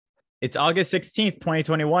It's August 16th,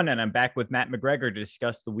 2021, and I'm back with Matt McGregor to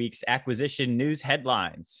discuss the week's acquisition news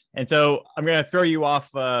headlines. And so I'm going to throw you off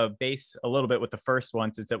base a little bit with the first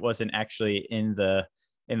one since it wasn't actually in the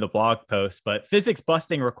blog post, but physics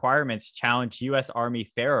busting requirements challenge U.S.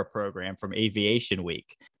 Army FARA program from Aviation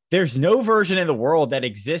Week. There's no version in the world that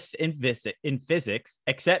exists in physics,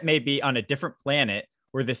 except maybe on a different planet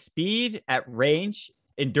where the speed at range,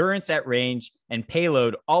 endurance at range, and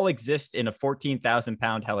payload all exist in a 14,000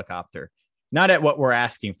 pound helicopter. Not at what we're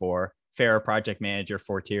asking for, FARA project manager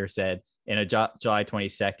Fortier said in a July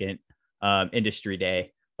 22nd industry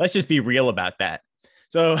day. Let's just be real about that.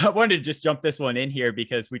 So I wanted to just jump this one in here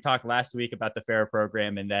because we talked last week about the FARA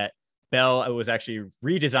program and that Bell was actually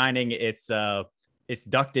redesigning its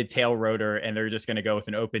ducted tail rotor, and they're just going to go with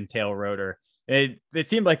an open tail rotor. It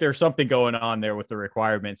seemed like there's something going on there with the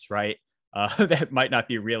requirements, right? That might not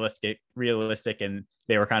be realistic, and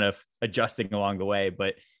they were kind of adjusting along the way.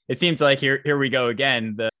 But it seems like here we go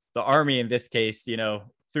again. The Army in this case,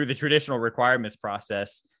 through the traditional requirements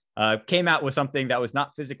process, came out with something that was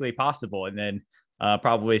not physically possible, and then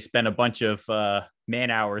probably spent a bunch of man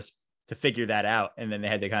hours to figure that out, and then they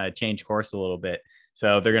had to kind of change course a little bit.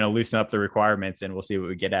 So they're going to loosen up the requirements, and we'll see what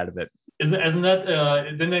we get out of it. Didn't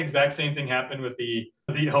the exact same thing happen with the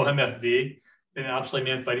OMFV, an obsolete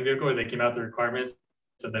manned fighting vehicle, where they came out the requirements,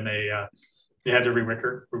 and then they had to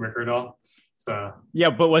rewicker it all? So yeah,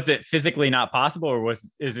 but was it physically not possible, or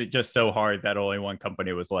is it just so hard that only one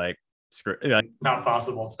company was like, screw, not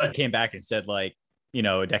possible? Came back and said, like,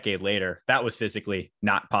 a decade later, that was physically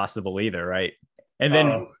not possible either, right? And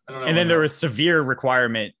then there was severe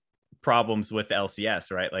requirement problems with the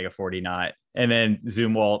LCS, right? Like a 40 knot, and then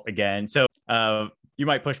Zumwalt again. So you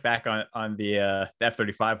might push back on the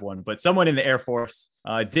F-35 one, but someone in the Air Force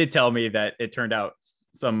did tell me that it turned out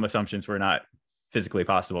some assumptions were not physically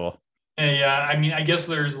possible. Yeah, I mean, I guess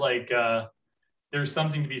there's there's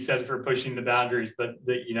something to be said for pushing the boundaries, but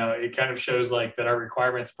it kind of shows like that our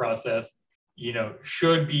requirements process,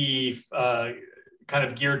 should be kind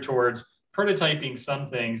of geared towards prototyping some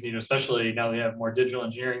things, especially now we have more digital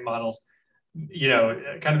engineering models,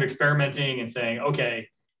 kind of experimenting and saying, okay,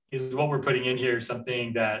 is what we're putting in here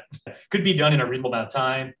something that could be done in a reasonable amount of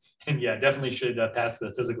time? And yeah, definitely should pass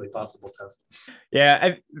the physically possible test.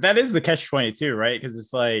 Yeah, that is the catch-22, right? Because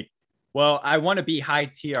it's like, well, I want to be high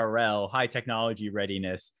TRL, high technology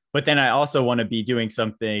readiness, but then I also want to be doing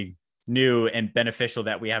something new and beneficial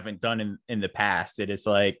that we haven't done in the past. It is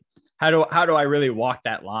like, how do I really walk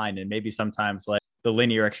that line? And maybe sometimes like the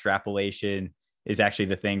linear extrapolation is actually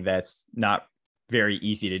the thing that's not very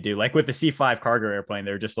easy to do. Like with the C-5 cargo airplane,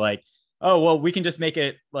 they're just like, oh, well, we can just make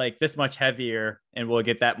it like this much heavier and we'll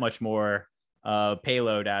get that much more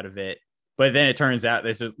payload out of it. But then it turns out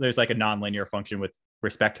there's like a nonlinear function with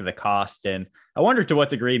respect to the cost. And I wonder to what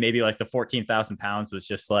degree maybe like the 14,000 pounds was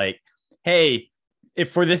just like, hey, if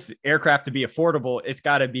for this aircraft to be affordable, it's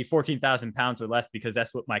got to be 14,000 pounds or less because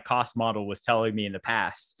that's what my cost model was telling me in the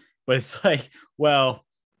past. But it's like, well,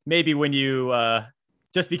 maybe when you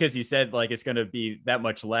just because you said like it's going to be that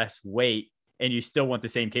much less weight and you still want the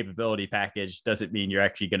same capability package doesn't mean you're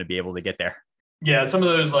actually going to be able to get there. Yeah, some of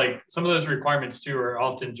those requirements too are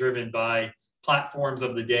often driven by platforms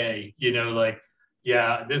of the day.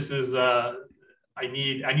 This is I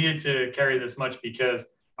need it to carry this much because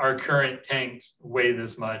our current tanks weigh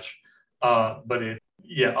this much, but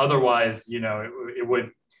otherwise, they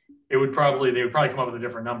would probably come up with a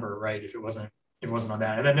different number, right? If it wasn't on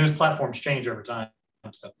that, and then those platforms change over time,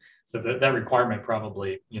 so that requirement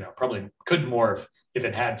probably could morph if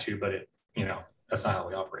it had to, but that's not how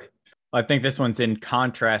we operate. I think this one's in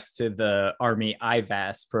contrast to the Army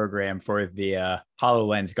IVAS program for the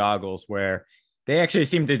HoloLens goggles, where they actually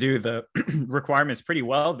seem to do the requirements pretty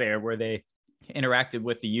well there, where they interacted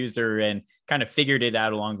with the user and kind of figured it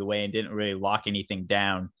out along the way and didn't really lock anything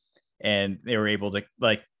down. And they were able to,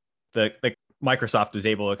 like, the Microsoft was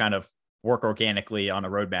able to kind of work organically on a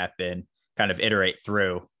roadmap and kind of iterate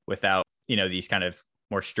through without, these kind of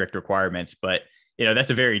more strict requirements. But,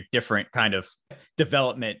 that's a very different kind of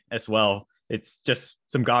development as well. It's just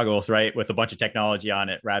some goggles, right, with a bunch of technology on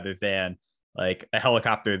it rather than like a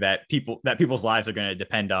helicopter that people's lives are going to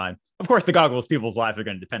depend on. Of course, the goggles, people's lives are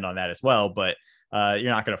going to depend on that as well, but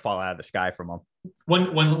you're not going to fall out of the sky from them.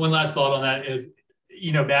 One last thought on that is,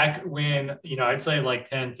 back when, I'd say like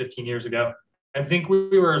 10, 15 years ago, I think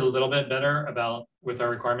we were a little bit better with our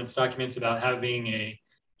requirements documents about having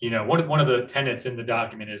one of the tenets in the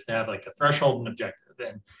document is to have like a threshold and objective.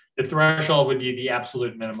 And the threshold would be the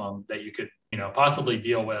absolute minimum that you could, possibly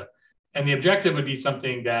deal with. And the objective would be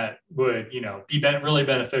something that would, be really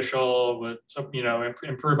beneficial, would,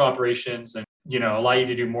 improve operations allow you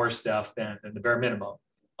to do more stuff than the bare minimum.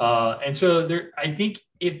 And so there, I think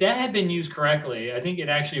if that had been used correctly, I think it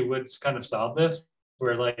actually would kind of solve this,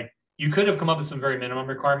 where like you could have come up with some very minimum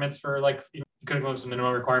requirements for like, you could have come up with some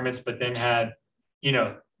minimum requirements, but then had,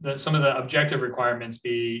 some of the objective requirements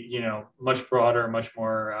be, much broader, much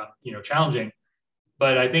more, challenging.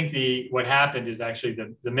 But I think what happened is actually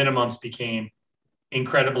the minimums became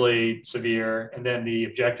incredibly severe, and then the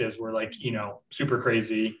objectives were like, super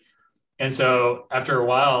crazy. And so after a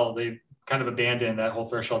while, they kind of abandoned that whole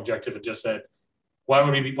threshold objective and just said, why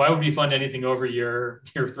would we fund anything over your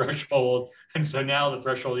threshold? And so now the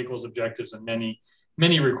threshold equals objectives in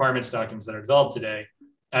many requirements documents that are developed today.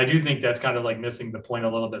 I do think that's kind of like missing the point a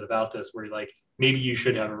little bit about this, where like maybe you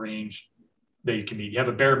should have a range that you can meet. You have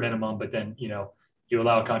a bare minimum, but then you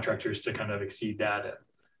allow contractors to kind of exceed that,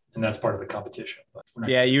 and that's part of the competition.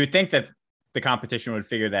 Yeah, you would think that the competition would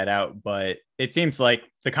figure that out, but it seems like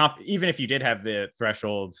even if you did have the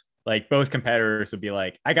threshold, like both competitors would be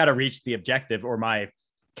like, I got to reach the objective, or my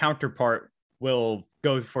counterpart will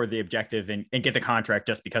go for the objective and get the contract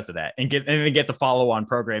just because of that, and then get the follow-on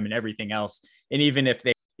program and everything else. And even if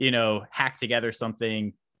they, hack together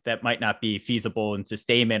something that might not be feasible in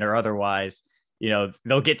sustainment or otherwise,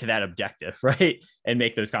 they'll get to that objective, right? And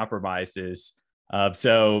make those compromises.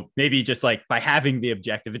 So maybe just like by having the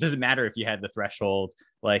objective, it doesn't matter if you had the threshold,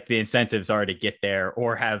 like the incentives are to get there,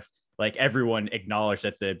 or have like everyone acknowledge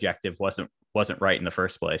that the objective wasn't right in the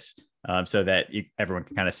first place, so that everyone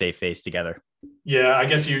can kind of save face together. Yeah, I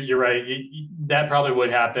guess you're right. That probably would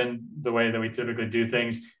happen the way that we typically do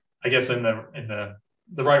things. I guess in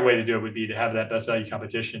the right way to do it would be to have that best value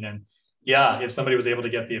competition. And yeah, if somebody was able to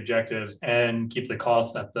get the objectives and keep the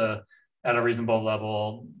costs at a reasonable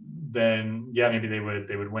level, then yeah, maybe they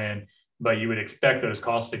would win. But you would expect those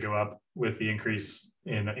costs to go up with the increase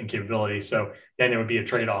in capability. So then it would be a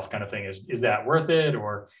trade-off kind of thing. Is that worth it?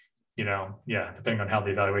 Or, depending on how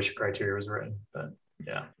the evaluation criteria was written. But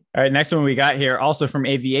yeah. All right, next one we got here, also from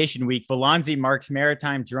Aviation Week. Volansi marks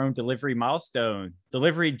maritime drone delivery milestone.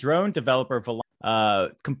 Delivery drone developer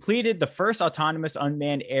completed the first autonomous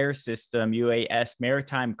unmanned air system, UAS,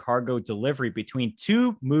 maritime cargo delivery between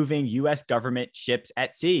two moving U.S. government ships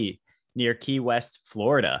at sea near Key West,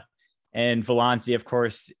 Florida. And Volansi, of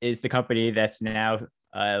course, is the company that's now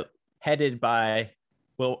headed by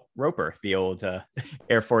Will Roper, the old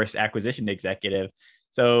Air Force acquisition executive.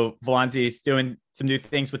 So Volansi is doing some new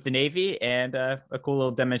things with the Navy, and a cool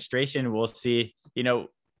little demonstration. We'll see,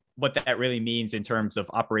 what that really means in terms of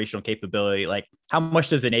operational capability. Like, how much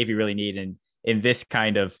does the Navy really need in this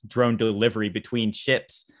kind of drone delivery between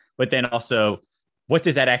ships? But then also, what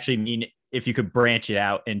does that actually mean if you could branch it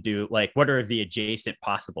out and do, like, what are the adjacent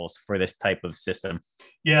possibles for this type of system?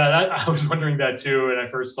 Yeah, I was wondering that too. When I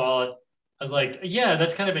first saw it, I was like, yeah,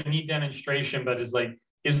 that's kind of a neat demonstration, but it's like,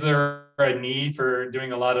 is there a need for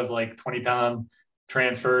doing a lot of like 20-pound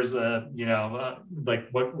transfers? Like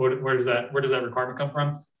where does that requirement come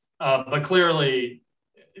from? But clearly,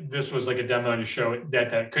 this was like a demo to show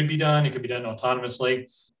that could be done. It could be done autonomously,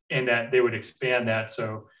 and that they would expand that.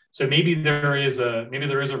 So maybe there is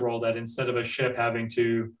a role that instead of a ship having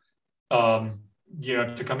to,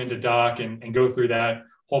 to come into dock and go through that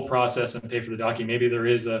whole process and pay for the docking, maybe there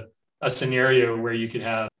is a scenario where you could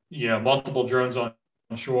have, multiple drones on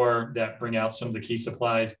shore that bring out some of the key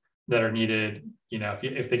supplies that are needed.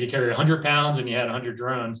 If they could carry 100 pounds and you had 100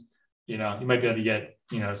 drones, you might be able to get,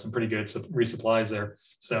 some pretty good resupplies there.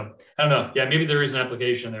 So I don't know. Yeah, maybe there is an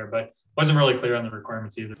application there, but wasn't really clear on the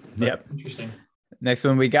requirements either. But yep. Interesting. Next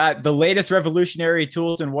one, we got the latest revolutionary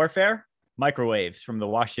tools in warfare, microwaves, from the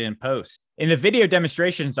Washington Post. In the video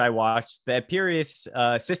demonstrations I watched, the Epirus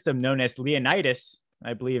system known as Leonidas,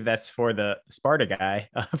 I believe that's for the Sparta guy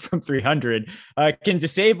from 300, can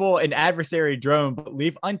disable an adversary drone but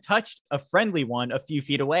leave untouched a friendly one a few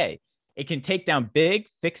feet away. It can take down big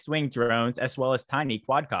fixed-wing drones as well as tiny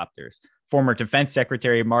quadcopters. Former Defense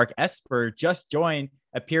Secretary Mark Esper just joined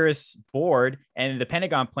Epirus board, and the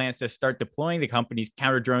Pentagon plans to start deploying the company's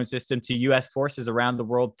counter-drone system to U.S. forces around the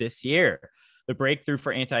world this year. The breakthrough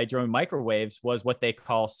for anti-drone microwaves was what they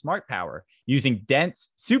call smart power, using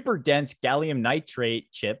super dense gallium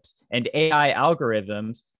nitrate chips and AI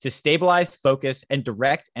algorithms to stabilize, focus, and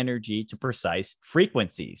direct energy to precise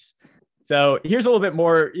frequencies. So here's a little bit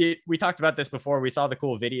more. We talked about this before. We saw the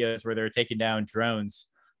cool videos where they're taking down drones.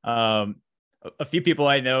 A few people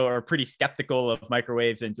I know are pretty skeptical of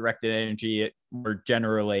microwaves and directed energy more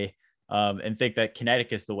generally, and think that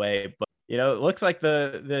kinetic is the way. But it looks like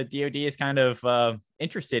the DoD is kind of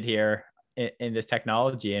interested here in this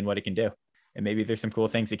technology and what it can do, and maybe there's some cool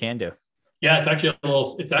things it can do. Yeah, it's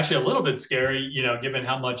actually a little bit scary, given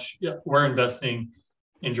how much we're investing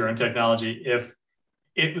in drone technology.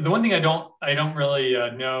 The one thing I don't really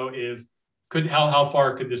know is how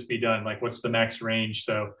far could this be done? Like, what's the max range?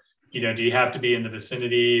 So, do you have to be in the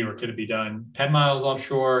vicinity, or could it be done 10 miles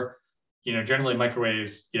offshore? Generally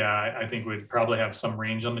microwaves, yeah, I think would probably have some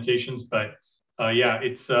range limitations, but yeah,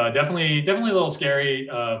 it's definitely a little scary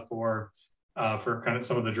for kind of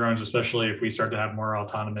some of the drones, especially if we start to have more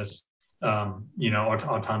autonomous,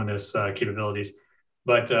 capabilities.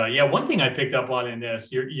 But yeah, one thing I picked up on in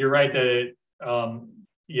this, you're right that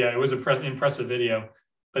it was an impressive video,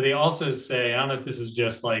 but they also say, I don't know if this is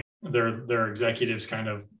just like their executives kind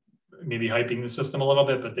of maybe hyping the system a little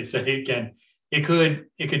bit, but they say it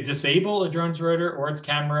could disable a drone's rotor or its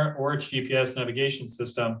camera or its GPS navigation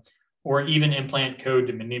system, or even implant code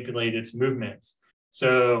to manipulate its movements.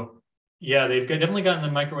 So yeah, definitely gotten the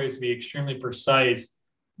microwaves to be extremely precise.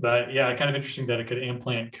 But yeah, kind of interesting that it could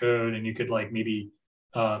implant code and you could like maybe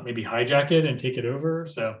hijack it and take it over.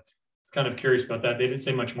 So kind of curious about that. They didn't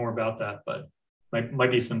say much more about that, but might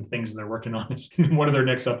be some things they're working on. One of their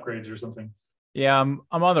next upgrades or something. Yeah, I'm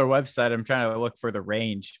on their website. I'm trying to look for the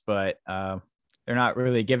range, but they're not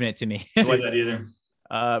really giving it to me. I see that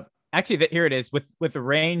either. Actually, here it is with a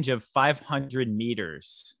range of 500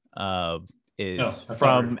 meters. Is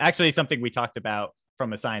from actually something we talked about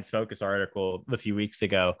from a Science Focus article a few weeks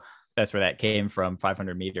ago. That's where that came from,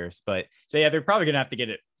 500 meters. But so yeah, they're probably gonna have to get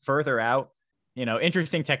it further out.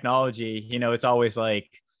 Interesting technology. It's always like,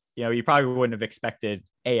 you probably wouldn't have expected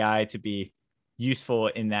AI to be useful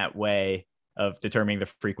in that way of determining the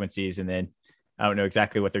frequencies. And then I don't know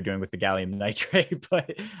exactly what they're doing with the gallium nitrate,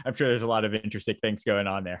 but I'm sure there's a lot of interesting things going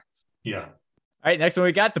on there. Yeah. All right, next one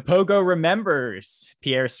we got the Pogo Remembers.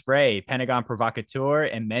 Pierre Sprey, Pentagon provocateur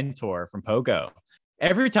and mentor from Pogo.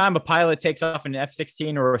 Every time a pilot takes off in an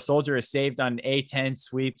F-16 or a soldier is saved on A-10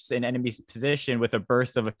 sweeps an enemy's position with a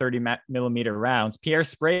burst of a 30-millimeter rounds, Pierre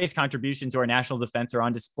Sprey's contribution to our national defense are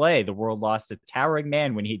on display. The world lost a towering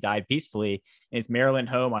man when he died peacefully in his Maryland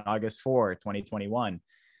home on August 4, 2021.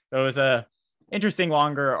 So it was a interesting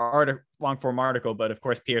long form article, but of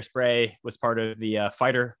course, Pierre Sprey was part of the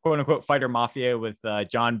quote unquote fighter mafia with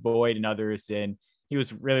John Boyd and others. And he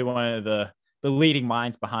was really one of the leading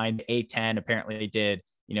minds behind A-10. Apparently did,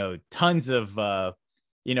 tons of,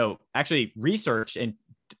 actually research and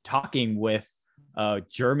talking with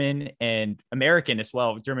German and American as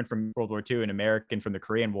well, German from World War II and American from the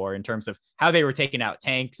Korean War, in terms of how they were taking out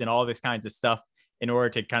tanks and all this kinds of stuff in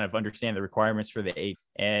order to kind of understand the requirements for the A.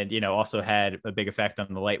 And, also had a big effect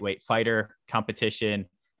on the lightweight fighter competition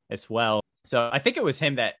as well. So I think it was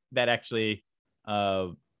him that actually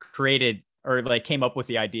created or like came up with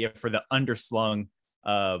the idea for the underslung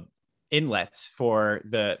inlets for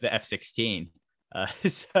the F-16.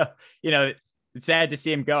 So, it's sad to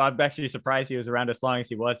see him go. I'm actually surprised he was around as long as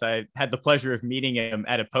he was. I had the pleasure of meeting him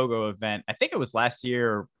at a Pogo event. I think it was last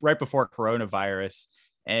year, right before coronavirus.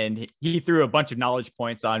 And he threw a bunch of knowledge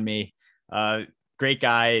points on me. Great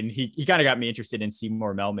guy. And he kind of got me interested in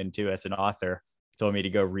Seymour Melman too, as an author. Told me to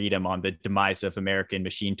go read him on the demise of American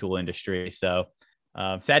machine tool industry. So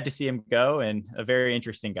sad to see him go, and a very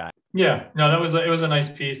interesting guy. Yeah, no, it was a nice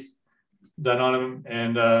piece done on him.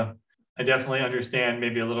 And I definitely understand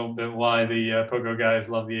maybe a little bit why the Pogo guys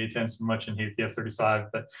love the A-10 so much and hate the F-35.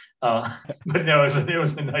 But no,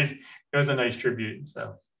 it was a nice tribute.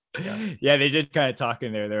 So. Yeah, they did kind of talk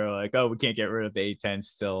in there. They were like, "Oh, we can't get rid of the A-10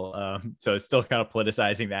 still," so it's still kind of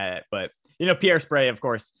politicizing that. But Pierre Sprey, of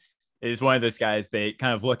course, is one of those guys. They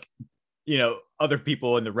kind of look, other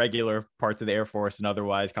people in the regular parts of the Air Force and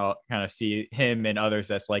otherwise kind of see him and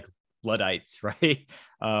others as like Luddites, right?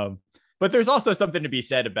 But there's also something to be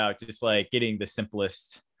said about just like getting the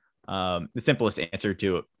simplest answer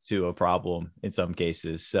to a problem in some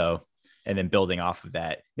cases. So. And then building off of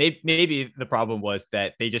that, maybe the problem was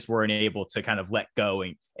that they just weren't able to kind of let go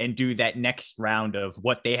and do that next round of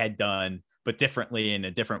what they had done, but differently, in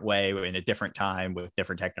a different way, in a different time with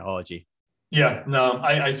different technology. Yeah, no,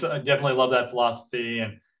 I definitely love that philosophy.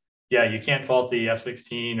 And yeah, you can't fault the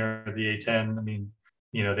F-16 or the A-10. I mean,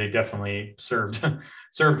 they definitely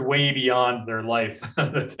served way beyond their life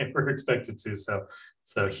that they were expected to.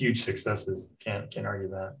 So huge successes. Can't argue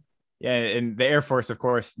that. Yeah, and the Air Force, of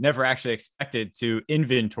course, never actually expected to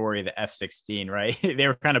inventory the F-16, right? They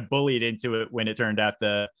were kind of bullied into it when it turned out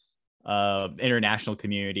the international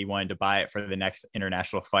community wanted to buy it for the next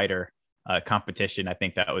international fighter competition. I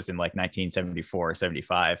think that was in like 1974 or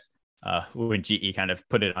 75 when GE kind of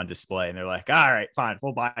put it on display, and they're like, all right, fine,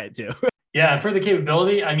 we'll buy it too. Yeah, for the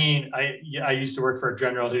capability, I mean, I used to work for a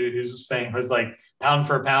general who's saying was like pound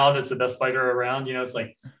for pound, it's the best fighter around. It's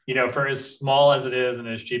like for as small as it is and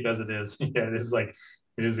as cheap as it is, it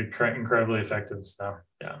is incredibly effective. So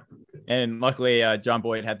yeah. And luckily, John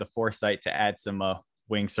Boyd had the foresight to add some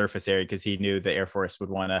wing surface area because he knew the Air Force would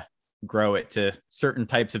want to grow it to certain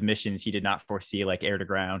types of missions he did not foresee, like air to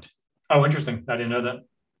ground. Oh, interesting. I didn't know that.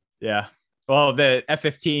 Yeah. Well, the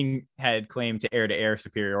F-15 had claimed to air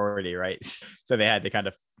superiority, right? So they had to kind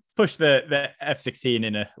of push the F-16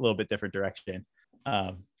 in a little bit different direction.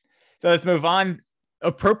 So let's move on.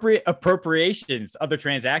 Appropriations, other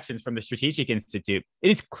transactions from the Strategic Institute. It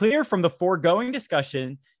is clear from the foregoing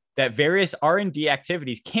discussion that various R&D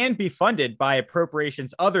activities can be funded by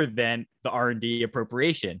appropriations other than the R&D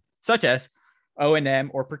appropriation, such as O&M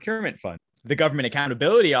or procurement funds. The Government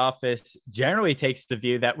Accountability Office generally takes the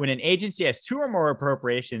view that when an agency has two or more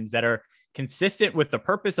appropriations that are consistent with the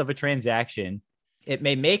purpose of a transaction, it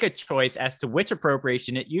may make a choice as to which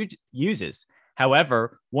appropriation it uses.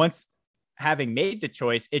 However, once having made the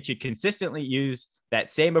choice, it should consistently use that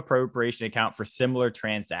same appropriation account for similar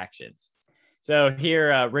transactions. So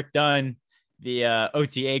here, Rick Dunn, the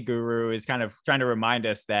OTA guru, is kind of trying to remind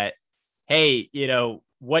us that, hey,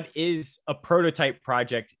 what is a prototype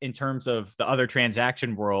project in terms of the other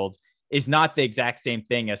transaction world is not the exact same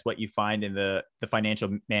thing as what you find in the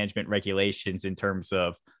financial management regulations in terms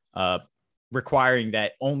of requiring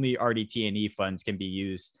that only RDT&E funds can be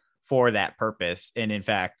used for that purpose. And in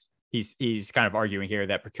fact, he's kind of arguing here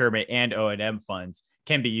that procurement and O&M funds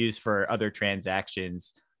can be used for other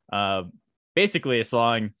transactions, basically as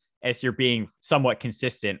long as you're being somewhat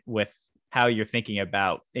consistent with how you're thinking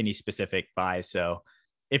about any specific buy. So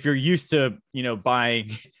if you're used to,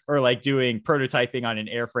 buying or like doing prototyping on an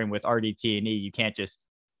airframe with RDT&E, you can't just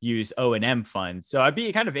use O&M funds. So I'd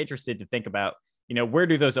be kind of interested to think about, where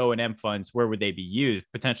do those O&M funds, where would they be used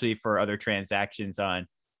potentially for other transactions on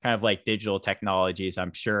kind of like digital technologies?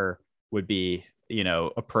 I'm sure would be,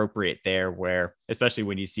 appropriate there, where, especially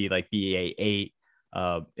when you see like BA8,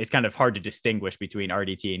 it's kind of hard to distinguish between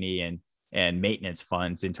RDT&E and maintenance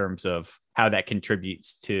funds in terms of how that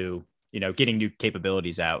contributes to, getting new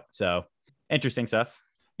capabilities out. So interesting stuff.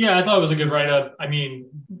 Yeah, I thought it was a good write-up. I mean,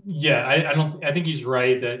 yeah, I think he's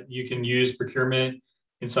right that you can use procurement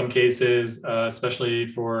in some cases, especially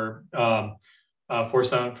for some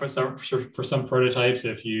prototypes.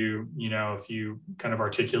 If you kind of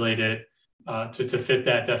articulate it to fit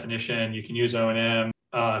that definition, you can use O&M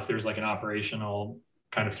if there's like an operational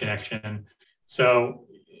kind of connection. So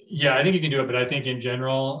yeah, I think you can do it, but I think in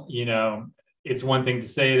general, it's one thing to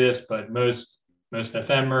say this, but most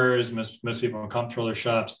FMers, most people in comptroller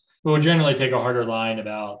shops will generally take a harder line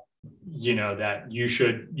about, that you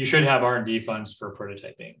should have R&D funds for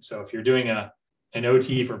prototyping. So if you're doing an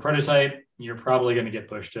OT for prototype, you're probably going to get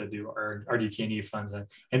pushed to do RDT&E funds, and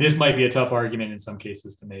this might be a tough argument in some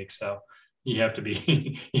cases to make. So you have to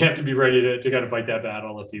be ready to kind of fight that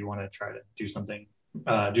battle if you want to try to do something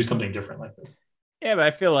different like this. Yeah, but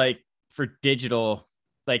I feel like for digital,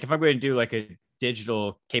 like if I'm going to do like a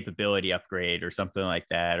digital capability upgrade or something like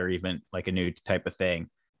that, or even like a new type of thing,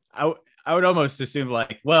 I would almost assume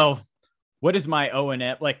like, well, what is my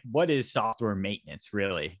O&M? Like, what is software maintenance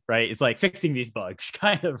really, right? It's like fixing these bugs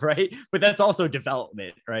kind of, right? But that's also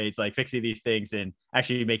development, right? It's like fixing these things and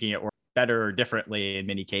actually making it work better or differently in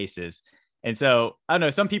many cases. And so I don't know,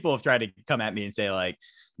 some people have tried to come at me and say like,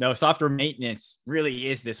 no, software maintenance really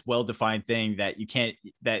is this well-defined thing that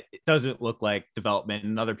that it doesn't look like development.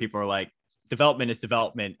 And other people are like, development is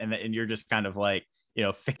development. And you're just kind of like,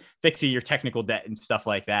 fixing your technical debt and stuff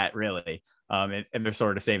like that, really. And they're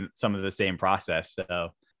sort of some of the same process. So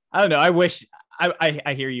I don't know. I wish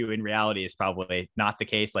I hear you. In reality, it's probably not the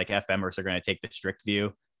case. Like FMers are going to take the strict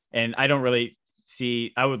view. And I don't really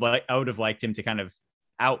see, I would have liked him to kind of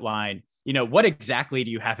outline, what exactly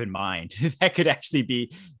do you have in mind that could actually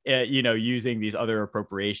be, using these other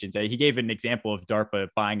appropriations. He gave an example of DARPA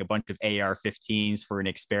buying a bunch of AR-15s for an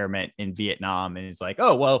experiment in Vietnam. And it's like,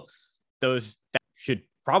 oh, well, that should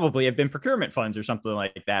probably have been procurement funds or something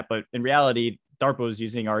like that. But in reality, DARPA was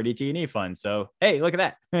using RDT&E funds. So, hey, look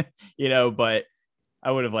at that, but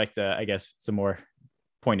I would have liked, I guess, some more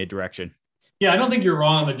pointed direction. Yeah, I don't think you're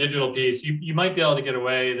wrong on the digital piece. You might be able to get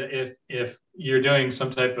away that if you're doing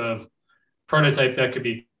some type of prototype that could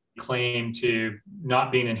be claimed to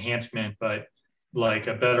not be an enhancement, but like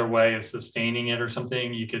a better way of sustaining it or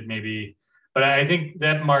something, you could maybe. But I think the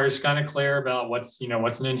FMR is kind of clear about what's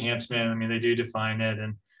an enhancement. I mean, they do define it,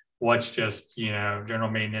 and what's just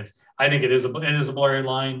general maintenance. I think it is a blurry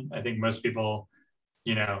line. I think most people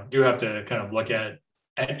do have to kind of look at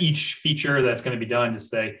at each feature that's going to be done to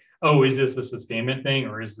say, oh, is this a sustainment thing,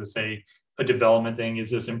 or is this a development thing?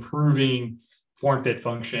 Is this improving form, fit,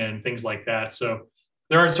 function, things like that? So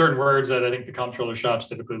there are certain words that I think the comptroller shops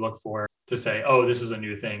typically look for to say, oh, this is a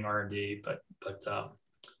new thing, R&D. But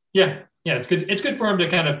yeah, it's good. It's good for them to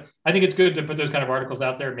kind of, I think it's good to put those kind of articles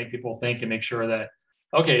out there and make people think and make sure that,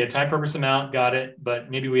 okay, a time purpose amount, got it,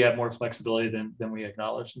 but maybe we have more flexibility than we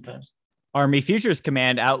acknowledge sometimes. Army Futures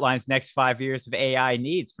Command outlines next 5 years of AI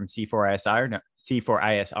needs from C4ISRnet.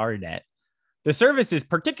 The service is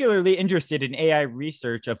particularly interested in AI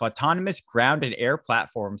research of autonomous ground and air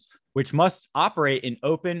platforms, which must operate in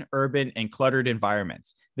open, urban, and cluttered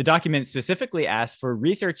environments. The document specifically asks for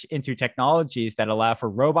research into technologies that allow for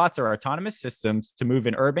robots or autonomous systems to move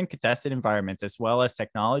in urban contested environments, as well as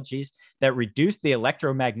technologies that reduce the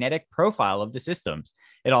electromagnetic profile of the systems.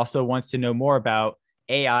 It also wants to know more about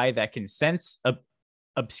AI that can sense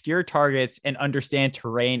obscure targets and understand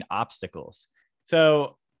terrain obstacles.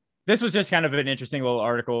 So this was just kind of an interesting little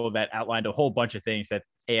article that outlined a whole bunch of things that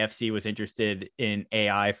AFC was interested in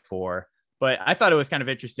AI for. But I thought it was kind of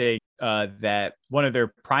interesting that one of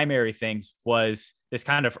their primary things was this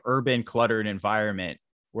kind of urban cluttered environment.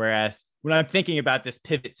 Whereas when I'm thinking about this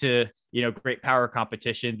pivot to, great power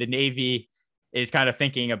competition, the Navy is kind of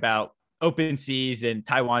thinking about open seas and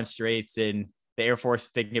Taiwan Straits, and the Air Force is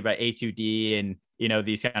thinking about A2D and,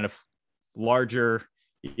 these kind of larger,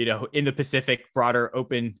 in the Pacific, broader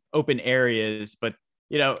open areas. But,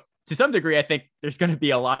 to some degree, I think there's going to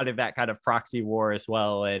be a lot of that kind of proxy war as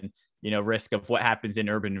well. And, risk of what happens in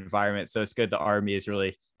urban environments. So it's good the Army is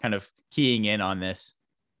really kind of keying in on this.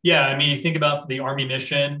 Yeah, I mean, you think about the Army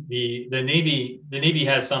mission, the Navy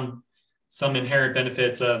has some inherent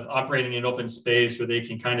benefits of operating in open space where they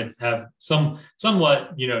can kind of have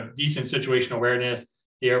somewhat, decent situational awareness.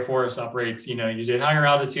 The Air Force operates, usually at higher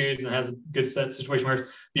altitudes and has a good set situation where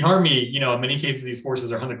the Army, in many cases, these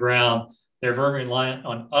forces are on the ground. They're very reliant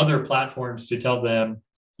on other platforms to tell them,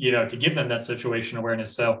 to give them that situation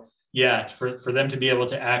awareness. So yeah, for them to be able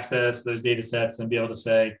to access those data sets and be able to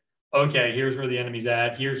say, okay, here's where the enemy's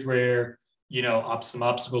at. Here's where, some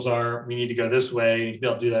obstacles are. We need to go this way. To be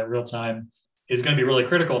able to do that real time is going to be really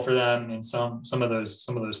critical for them in some of those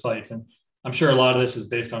fights. And I'm sure a lot of this is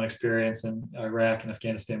based on experience in Iraq and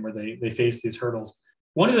Afghanistan where they face these hurdles.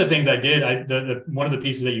 One of the things one of the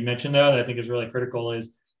pieces that you mentioned though, that I think is really critical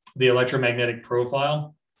is the electromagnetic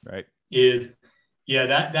profile. Right.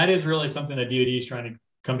 That is really something that DoD is trying to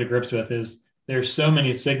come to grips with. Is there's so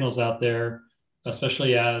many signals out there,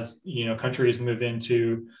 especially as countries move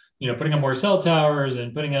into putting up more cell towers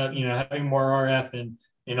and putting up having more RF and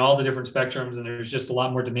in all the different spectrums, and there's just a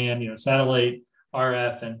lot more demand, satellite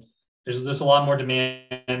RF, and there's just a lot more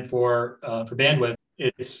demand for bandwidth.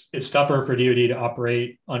 It's tougher for DoD to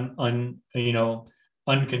operate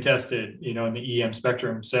uncontested in the EM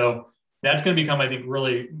spectrum. So that's going to become, I think,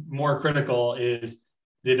 really more critical is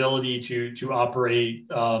the ability to operate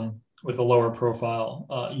with a lower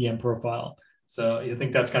profile EM profile. So I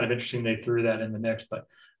think that's kind of interesting. They threw that in the mix, but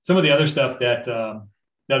some of the other stuff that I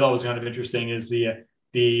thought was kind of interesting is the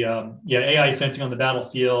AI sensing on the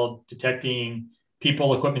battlefield, detecting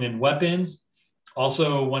people, equipment, and weapons.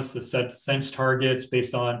 Also wants to sense targets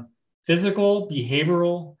based on physical,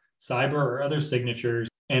 behavioral, cyber, or other signatures.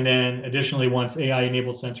 And then additionally wants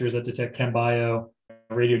AI-enabled sensors that detect chem bio,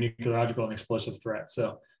 radionucleological, and explosive threats.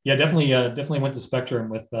 So yeah, definitely went to spectrum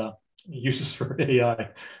with uses for AI and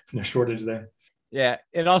the shortage there. Yeah,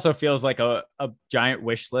 it also feels like a giant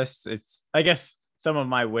wish list. It's, I guess, some of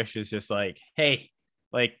my wish is just like, hey,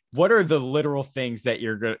 like, what are the literal things that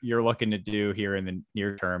you're looking to do here in the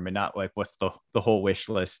near term, and not like what's the whole wish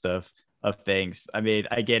list of things. I mean,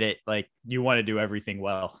 I get it. Like, you want to do everything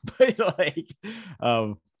well, but like,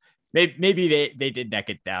 maybe they did neck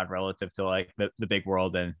it down relative to like the big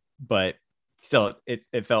world, but still, it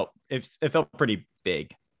felt pretty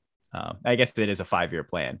big. I guess it is a 5-year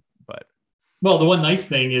plan, but. Well, the one nice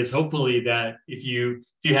thing is hopefully that if you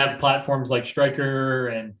have platforms like Stryker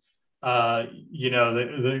and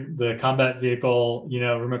the combat vehicle,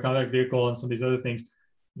 remote combat vehicle, and some of these other things,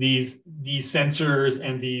 these sensors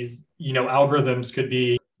and these algorithms could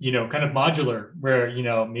be kind of modular, where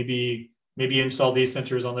maybe install these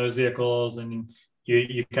sensors on those vehicles, and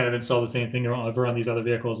you kind of install the same thing over on these other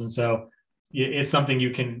vehicles, and so it's something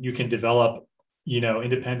you can develop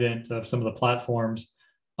independent of some of the platforms.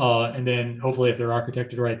 And then hopefully if they're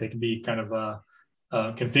architected right, they can be kind of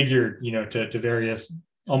configured, to various,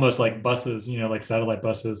 almost like buses, like satellite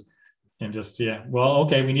buses, and just,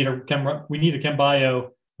 okay, we need a chem bio.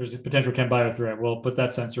 There's a potential chem bio threat. We'll put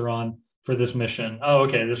that sensor on for this mission. Oh,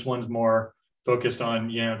 okay, this one's more focused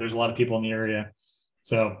on, there's a lot of people in the area.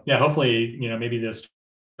 So yeah, hopefully, maybe this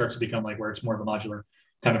starts to become like where it's more of a modular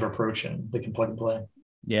kind of approach and they can plug and play.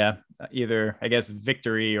 Yeah, either I guess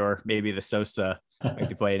Victory or maybe the Sosa might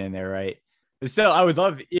be playing in there, right? But still, I would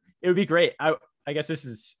love it would be great. I guess this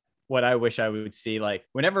is what I wish I would see. Like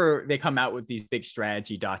whenever they come out with these big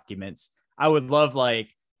strategy documents, I would love like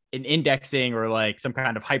an indexing or like some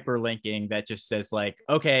kind of hyperlinking that just says like,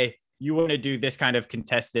 okay, you want to do this kind of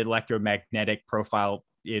contested electromagnetic profile,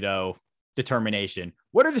 determination.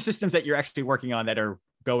 What are the systems that you're actually working on that are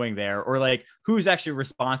going there, or like who's actually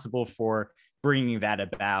responsible for bringing that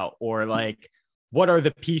about, or like what are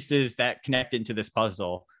the pieces that connect into this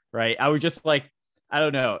puzzle, right? I would just like, I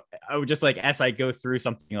don't know, I would just like, as I go through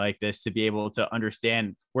something like this, to be able to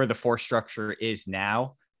understand where the force structure is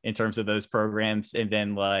now in terms of those programs, and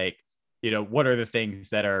then like, what are the things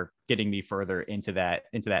that are getting me further into that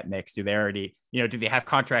mix? Do they already, do they have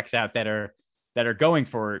contracts out that are going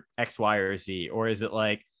for X, Y, or Z, or is it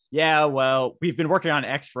like, yeah, well, we've been working on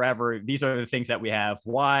X forever, these are the things that we have.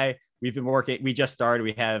 Y, we just started,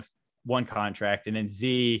 we have one contract, and then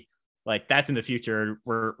Z, like that's in the future,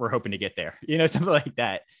 we're hoping to get there, something like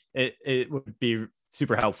that. It would be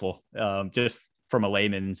super helpful, just from a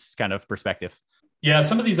layman's kind of perspective. Yeah,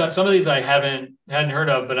 some of these I hadn't heard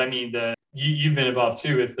of, but I mean, you've been involved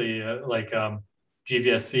too with the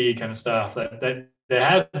GVSC kind of stuff that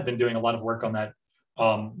have been doing a lot of work on that.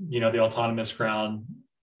 The autonomous ground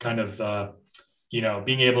kind of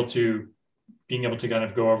being able to kind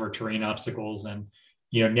of go over terrain obstacles and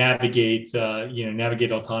navigate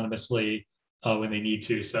autonomously when they need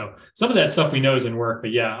to. So some of that stuff we know is in work,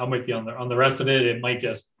 but yeah, I'm with you on the rest of it. It might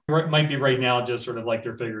be right now just sort of like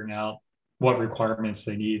they're figuring out what requirements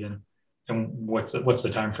they need and what's the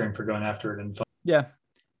time frame for going after it. And yeah,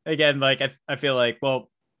 again, like I feel like, well,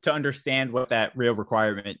 to understand what that real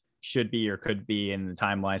requirement should be or could be in the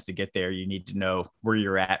timelines to get there, you need to know where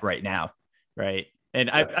you're at right now, right? And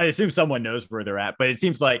I assume someone knows where they're at, but it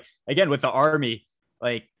seems like, again, with the Army,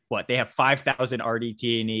 like what they have 5,000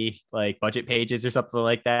 RDT&E like budget pages or something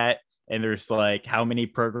like that, and there's like how many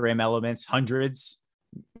program elements? Hundreds,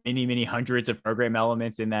 many hundreds of program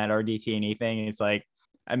elements in that RDT&E thing. It's like,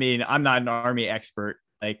 I mean, I'm not an Army expert.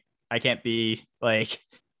 Like I can't be like,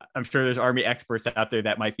 I'm sure there's Army experts out there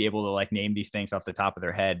that might be able to like name these things off the top of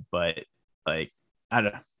their head, but like, I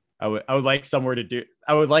don't know. I would like somewhere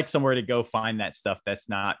to go find that stuff. That's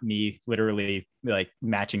not me literally like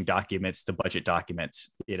matching documents to budget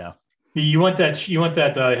documents, You want that,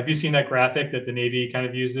 have you seen that graphic that the Navy kind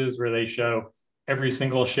of uses where they show every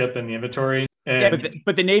single ship in the inventory? And yeah,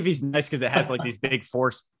 but the Navy's nice because it has like these big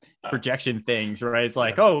force projection things, right? It's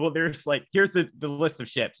like, oh, well, there's like, here's the list of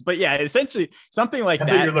ships. But yeah, essentially something like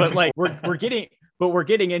that. But like we're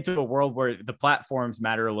getting into a world where the platforms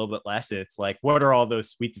matter a little bit less. It's like, what are all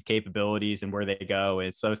those suites of capabilities and where they go?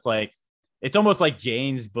 And so it's like, it's almost like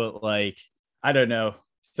Jane's, but like, I don't know,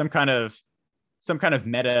 some kind of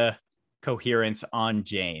meta coherence on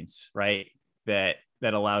Jane's, right? That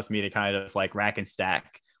allows me to kind of like rack and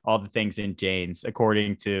stack all the things in Jane's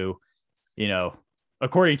according to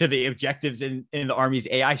the objectives in the Army's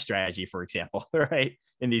AI strategy, for example, right?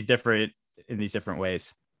 In these different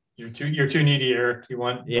ways. You're too needy, Eric. I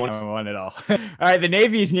want it all. All right. The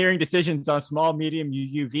Navy is nearing decisions on small, medium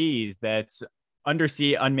UUVs. That's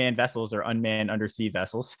undersea unmanned vessels or unmanned undersea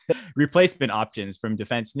vessels. Replacement options from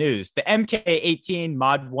Defense News. The MK-18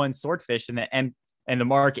 Mod 1 Swordfish and the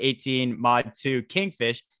Mark 18 Mod 2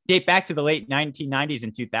 Kingfish date back to the late 1990s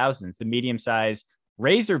and 2000s. The medium-sized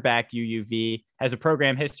Razorback UUV has a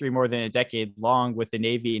program history more than a decade long, with the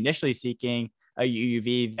Navy initially seeking a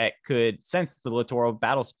UUV that could sense the littoral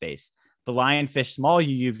battle space. The Lionfish small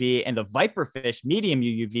UUV and the Viperfish medium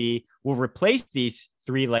UUV will replace these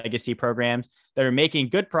three legacy programs that are making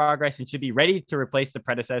good progress and should be ready to replace the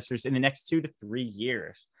predecessors in the next 2 to 3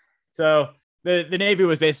 years. So the Navy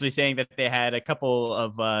was basically saying that they had a couple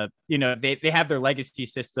of, they have their legacy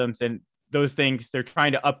systems and those things they're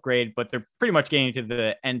trying to upgrade, but they're pretty much getting to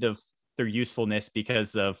the end of their usefulness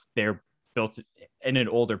because of they're built in an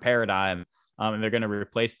older paradigm. And they're going to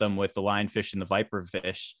replace them with the Lionfish and the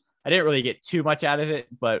Viperfish. I didn't really get too much out of it,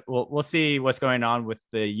 but we'll see what's going on with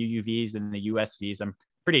the UUVs and the USVs. I'm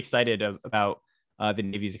pretty excited about the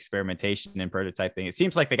Navy's experimentation and prototyping. It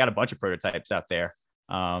seems like they got a bunch of prototypes out there.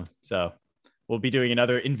 So we'll be doing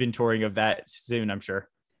another inventorying of that soon, I'm sure.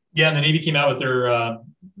 Yeah, and the Navy came out with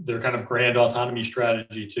their kind of grand autonomy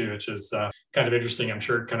strategy too, which is kind of interesting. I'm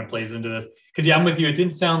sure it kind of plays into this because I'm with you. It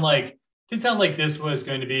didn't sound like this was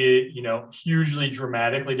going to be, hugely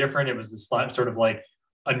dramatically different. It was this sort of like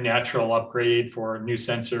a natural upgrade for new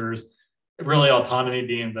sensors, really autonomy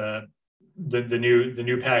being the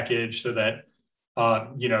new package, so that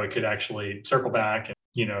it could actually circle back. And,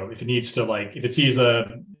 if it needs to, like, if it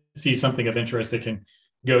sees something of interest, it can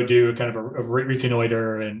go do kind of a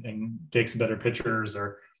reconnoiter and take some better pictures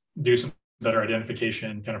or do some better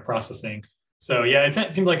identification kind of processing. So yeah,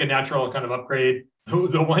 it seemed like a natural kind of upgrade.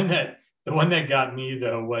 The one that got me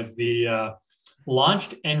though was the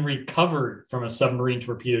launched and recovered from a submarine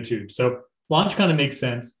torpedo tube. So launch kind of makes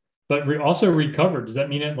sense, but also recovered. Does that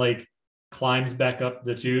mean it like climbs back up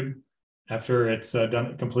the tube after it's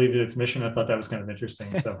completed its mission? I thought that was kind of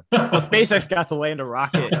interesting. So well, SpaceX got to land a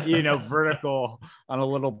rocket, vertical on a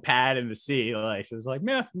little pad in the sea. Like, so it's like,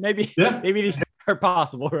 maybe these things are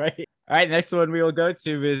possible, right? All right, next one we will go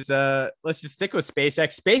to is let's just stick with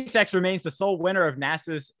SpaceX. SpaceX remains the sole winner of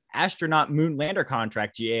NASA's astronaut moon lander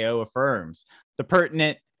contract, GAO affirms. The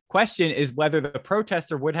pertinent question is whether the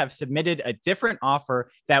protester would have submitted a different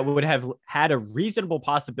offer that would have had a reasonable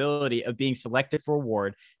possibility of being selected for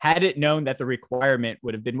award had it known that the requirement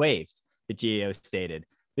would have been waived, the GAO stated.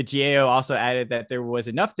 The GAO also added that there was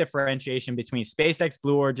enough differentiation between SpaceX,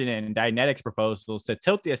 Blue Origin, and Dynetics proposals to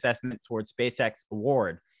tilt the assessment towards SpaceX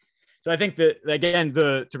award. So I think that, again,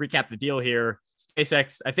 to recap the deal here,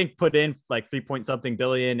 SpaceX, I think, put in like 3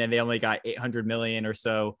 billion, and they only got 800 million or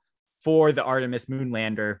so for the Artemis moon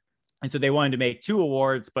lander. And so they wanted to make 2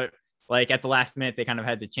 awards, but like at the last minute, they kind of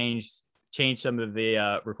had to change some of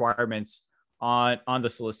the requirements on the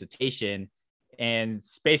solicitation. And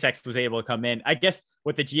SpaceX was able to come in. I guess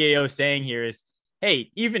what the GAO is saying here is, hey,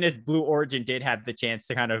 even if Blue Origin did have the chance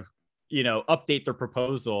to kind of, update their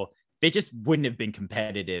proposal, they just wouldn't have been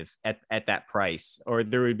competitive at that price, or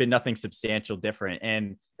there would have been nothing substantial different.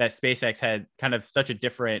 And that SpaceX had kind of such a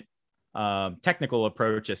different technical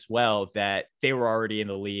approach as well, that they were already in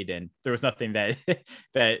the lead, and there was nothing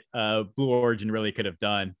that Blue Origin really could have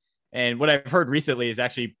done. And what I've heard recently is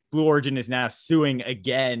actually Blue Origin is now suing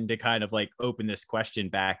again to kind of like open this question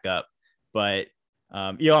back up. But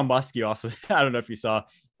Elon Musk, you also, I don't know if you saw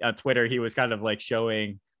on Twitter, he was kind of like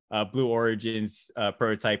showing Blue Origin's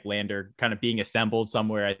prototype lander kind of being assembled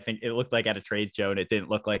somewhere. I think it looked like at a trade show, and it didn't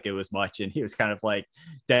look like it was much. And he was kind of like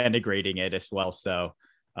denigrating it as well. So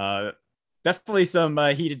definitely some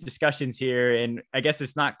heated discussions here. And I guess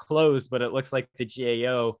it's not closed, but it looks like the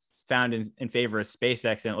GAO found in favor of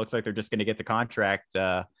SpaceX, and it looks like they're just going to get the contract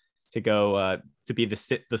to go to be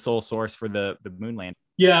the sole source for the moon land.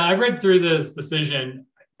 Yeah, I read through this decision,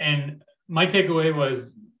 and my takeaway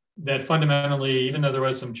was that fundamentally, even though there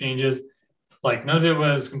was some changes, like none of it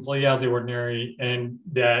was completely out of the ordinary, and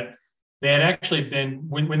that they had actually been,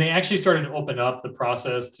 when they actually started to open up the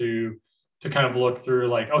process to kind of look through,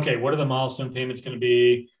 like, okay, what are the milestone payments going to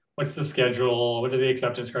be? What's the schedule? What are the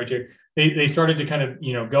acceptance criteria? They started to kind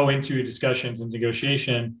of, go into discussions and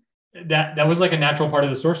negotiation. That was like a natural part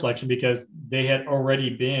of the source selection, because they had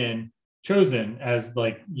already been chosen as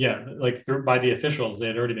by the officials. They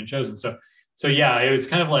had already been chosen. So yeah, it was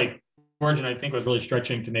kind of like Origin, I think, was really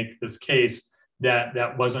stretching to make this case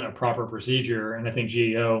that wasn't a proper procedure. And I think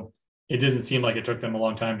GAO, it doesn't seem like it took them a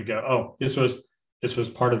long time to go, oh, this was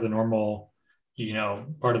part of the normal,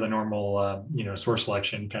 source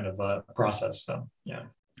selection kind of process. So yeah,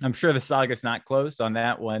 I'm sure the saga's not closed on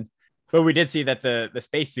that one, but we did see that the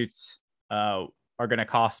spacesuits are going to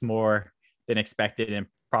cost more than expected and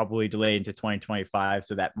probably delay into 2025.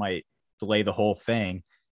 So that might delay the whole thing.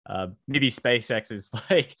 Maybe SpaceX is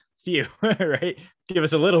like, phew, right? Give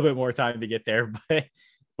us a little bit more time to get there.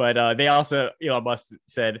 But they also, Elon Musk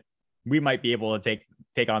said, we might be able to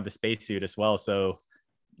take on the spacesuit as well. So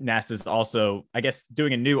NASA's also, I guess,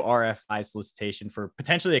 doing a new RFI solicitation for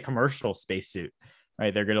potentially a commercial spacesuit,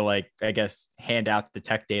 right? They're going to hand out the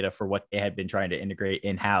tech data for what they had been trying to integrate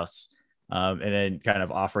in-house, and then kind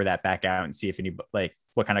of offer that back out and see if any,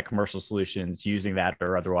 what kind of commercial solutions using that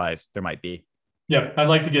or otherwise there might be. Yeah, I'd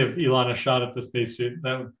like to give Elon a shot at the spacesuit.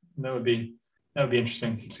 That would be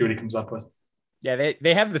interesting. See what he comes up with. Yeah,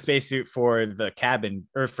 they have the spacesuit for the cabin,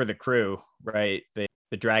 or for the crew, right?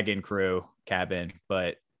 The Dragon crew cabin,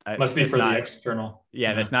 but must be for the external.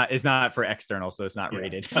 Yeah, it's not for external, so it's not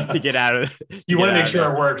rated to get out of. You want to make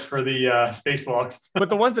sure it works for the spacewalks. But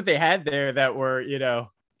the ones that they had there that were,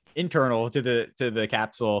 internal to the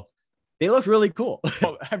capsule, they look really cool.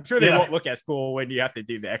 I'm sure they won't look as cool when you have to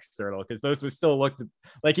do the external, because those would still look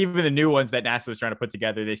like, even the new ones that NASA was trying to put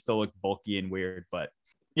together, they still look bulky and weird. But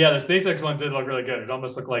yeah, the SpaceX one did look really good. It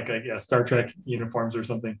almost looked like Star Trek uniforms or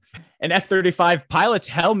something. An F-35 pilot's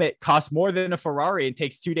helmet costs more than a Ferrari and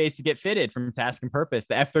takes 2 days to get fitted from Task and Purpose.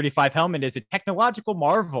 The F-35 helmet is a technological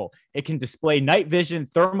marvel. It can display night vision,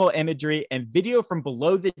 thermal imagery, and video from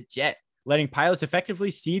below the jet, letting pilots effectively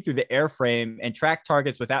see through the airframe and track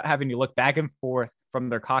targets without having to look back and forth from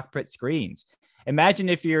their cockpit screens. Imagine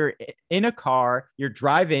if you're in a car, you're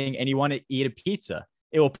driving and you want to eat a pizza.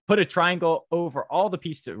 It will put a triangle over all the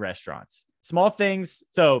pizza restaurants. Small things.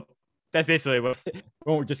 So that's basically what, we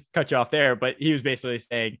won't just cut you off there, but he was basically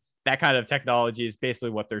saying that kind of technology is basically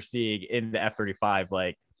what they're seeing in the F-35,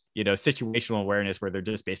 like, situational awareness, where they're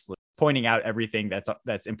just basically pointing out everything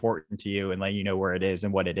that's important to you and letting you know where it is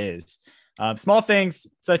and what it is. Small things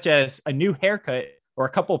such as a new haircut or a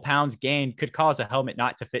couple pounds gained could cause a helmet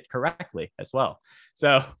not to fit correctly as well.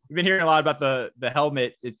 So we've been hearing a lot about the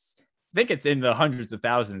helmet. I think it's in the hundreds of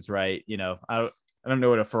thousands, right? I don't know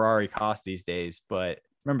what a Ferrari costs these days, but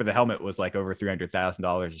remember the helmet was like over $300,000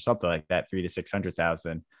 or something like that, 300,000 to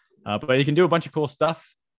 600,000. But you can do a bunch of cool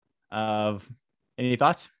stuff. Any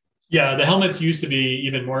thoughts? Yeah, the helmets used to be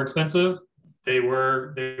even more expensive. They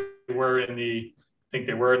were in the, I think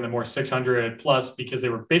they were in the more 600 plus, because they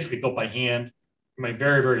were basically built by hand from a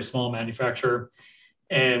very, very small manufacturer.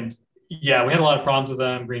 And yeah, we had a lot of problems with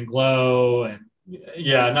them, green glow, and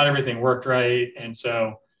yeah, not everything worked right. And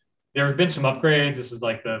so there have been some upgrades. This is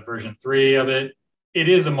like the version 3 of it. It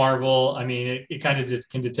is a marvel. I mean, it kind of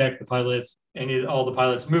can detect the pilots and all the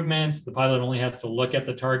pilots' movements. The pilot only has to look at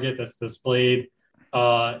the target that's displayed,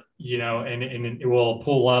 and it will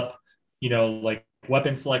pull up, like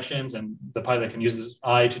weapon selections, and the pilot can use his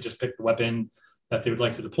eye to just pick the weapon that they would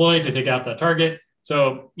like to deploy to take out that target.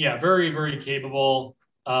 So yeah, very, very capable.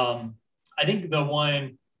 I think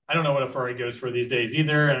I don't know what a Ferrari goes for these days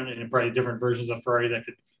either, and probably different versions of Ferrari that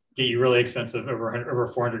could get you really expensive over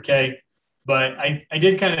 400K. But I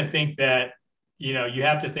did kind of think that, you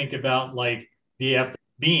have to think about like the F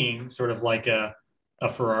being sort of like a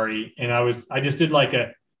Ferrari. And I just did like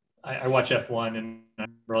I watch F1 and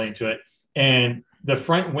I'm really into it. And the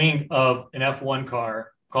front wing of an F1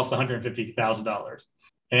 car costs $150,000,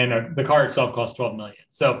 and the car itself costs $12 million.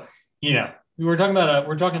 So, we're talking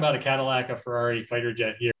about a Cadillac, a Ferrari fighter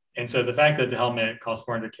jet here. And so the fact that the helmet costs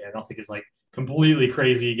 400K, I don't think is like completely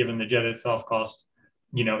crazy, given the jet itself costs,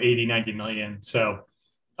 80, 90 million. So,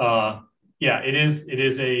 yeah, it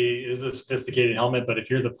is a sophisticated helmet, but if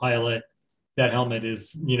you're the pilot, that helmet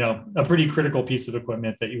is, a pretty critical piece of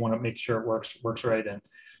equipment that you want to make sure it works right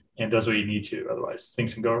and does what you need to. Otherwise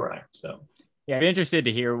things can go awry. So, yeah, I'm interested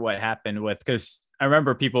to hear what happened because I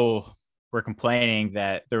remember people were complaining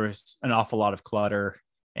that there was an awful lot of clutter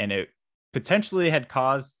and it potentially had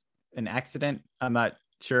caused an accident. I'm not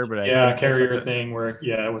sure, but a carrier thing where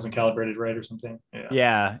it wasn't calibrated right or something.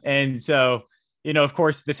 Yeah. And so, of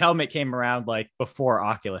course, this helmet came around like before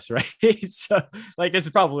Oculus, right? So like this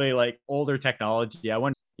is probably like older technology. I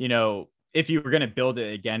wonder, if you were going to build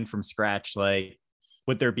it again from scratch, like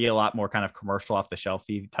would there be a lot more kind of commercial off the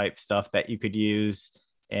shelfy type stuff that you could use?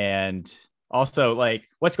 And also, like,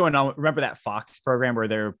 what's going on? Remember that Fox program where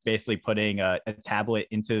they're basically putting a tablet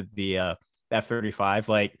into the F-35?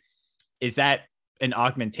 Like, is that an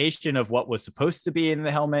augmentation of what was supposed to be in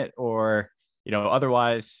the helmet, or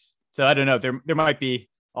otherwise? So I don't know. There might be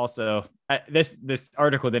also this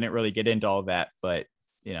article didn't really get into all that, but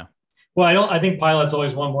Well, I think pilots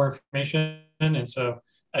always want more information, and so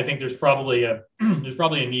I think there's probably a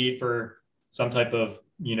need for some type of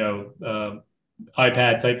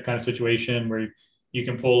iPad type kind of situation where you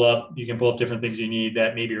can pull up different things you need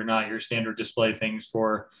that maybe are not your standard display things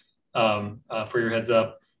for your heads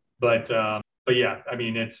up. But yeah, I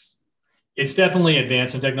mean it's definitely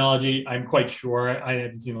advanced in technology. I'm quite sure. I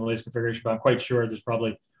haven't seen the latest configuration, but I'm quite sure there's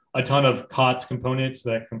probably a ton of COTS components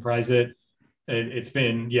that comprise it. It's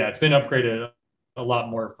been upgraded a lot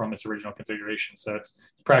more from its original configuration. So it's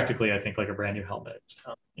practically, I think, like a brand new helmet.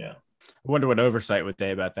 Yeah. I wonder what Oversight would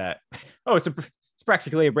say about that. Oh, it's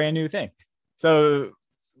practically a brand new thing. So,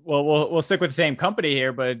 well, we'll stick with the same company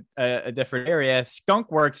here, but a different area.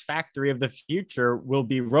 Skunk Works Factory of the Future will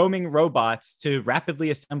be roaming robots to rapidly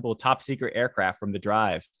assemble top secret aircraft from the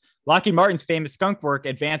drive. Lockheed Martin's famous Skunk Works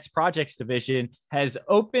Advanced Projects Division has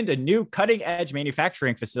opened a new cutting-edge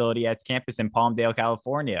manufacturing facility at its campus in Palmdale,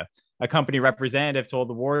 California. A company representative told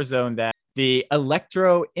the War Zone that the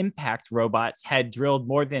electro impact robots had drilled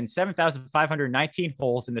more than 7,519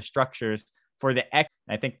 holes in the structures for the X.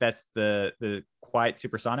 I think that's the quiet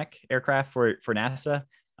supersonic aircraft for NASA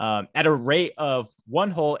at a rate of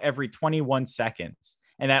one hole every 21 seconds.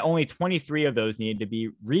 And that only 23 of those needed to be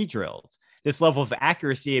re-drilled. This level of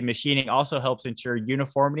accuracy in machining also helps ensure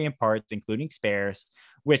uniformity in parts, including spares,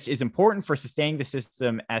 which is important for sustaining the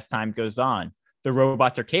system as time goes on. The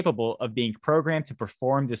robots are capable of being programmed to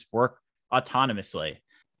perform this work autonomously.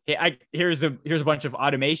 Here's a bunch of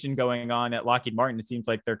automation going on at Lockheed Martin. It seems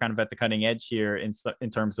like they're kind of at the cutting edge here in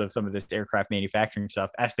terms of some of this aircraft manufacturing stuff,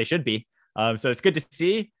 as they should be. So it's good to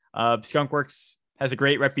see. Skunk Works has a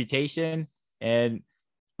great reputation. And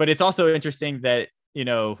but it's also interesting that,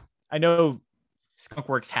 I know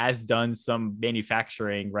Skunkworks has done some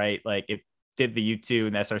manufacturing, right? Like it did the U2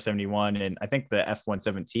 and the SR-71 and I think the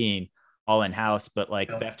F-117 all in house, but like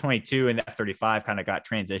the F-22 and the F-35 kind of got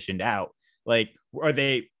transitioned out. Like, are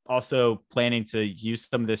they also planning to use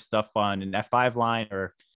some of this stuff on an F5 line,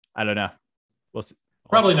 or I don't know? We'll see.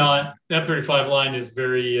 Probably not. The F-35 line is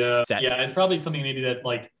very, Set. yeah, it's probably something maybe that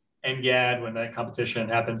like NGAD when that competition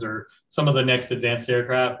happens, or some of the next advanced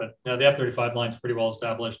aircraft. But the F-35 line is pretty well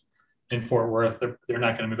established in Fort Worth. They're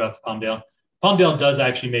not going to move out to Palmdale. Palmdale does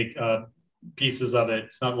actually make pieces of it.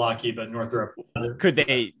 It's not Lockheed, but Northrop. Could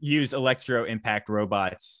they use electro impact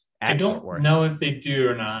robots I don't know if they do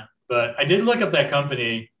or not, but I did look up that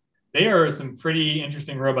company. They are some pretty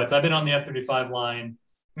interesting robots. I've been on the F-35 line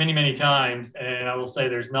many, many times, and I will say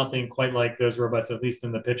there's nothing quite like those robots, at least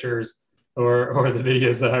in the pictures or the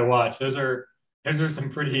videos that I watch. Those are some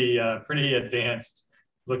pretty advanced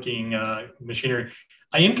looking machinery.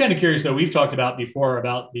 I am kind of curious, though. We've talked about before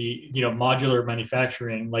about the modular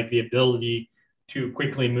manufacturing, like the ability to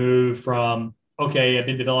quickly move from, okay, I've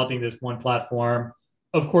been developing this one platform.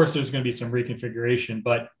 Of course, there's going to be some reconfiguration,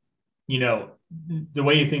 but the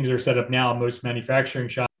way things are set up now, most manufacturing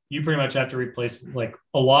shops, you pretty much have to replace like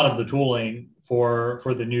a lot of the tooling for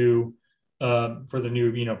the new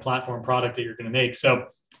platform product that you're going to make. So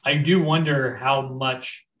I do wonder how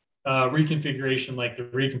much reconfiguration, like the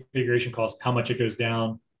reconfiguration cost, how much it goes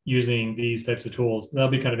down using these types of tools. That'll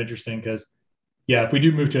be kind of interesting because, yeah, if we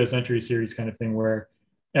do move to a Century Series kind of thing where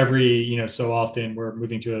every so often we're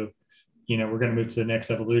moving to we're going to move to the next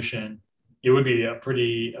evolution, it would be a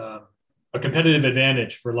pretty a competitive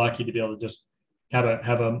advantage for Lockheed to be able to just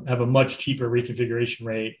have a much cheaper reconfiguration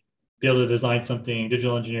rate, be able to design something,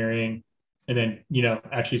 digital engineering, and then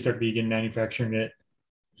actually start to begin manufacturing it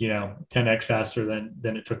 10x faster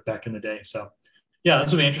than it took back in the day. So yeah,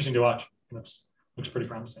 this will be interesting to watch. Looks pretty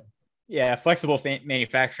promising. Yeah, flexible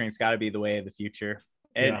manufacturing's got to be the way of the future.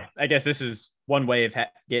 And I guess this is one way of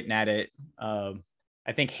getting at it.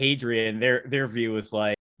 I think Hadrian, their view was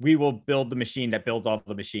like, we will build the machine that builds all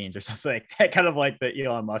the machines or something like that, kind of like the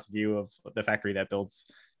Elon Musk view of the factory that builds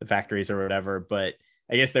the factories or whatever. But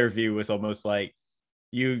I guess their view was almost like,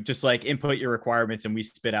 you just like input your requirements and we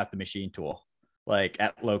spit out the machine tool like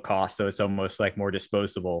at low cost. So it's almost like more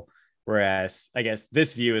disposable. Whereas I guess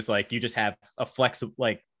this view is like, you just have a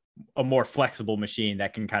more flexible machine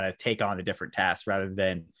that can kind of take on a different task rather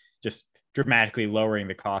than just dramatically lowering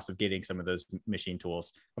the cost of getting some of those machine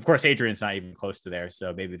tools. Of course, Hadrian's not even close to there,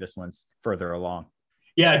 so maybe this one's further along.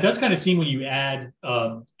 Yeah, it does kind of seem when you add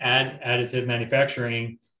additive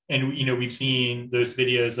manufacturing, and we've seen those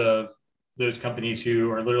videos of those companies who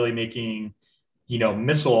are literally making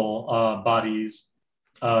missile bodies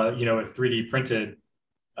with 3D printed.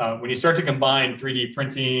 When you start to combine 3D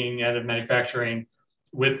printing, additive manufacturing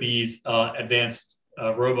with these advanced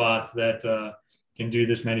robots that can do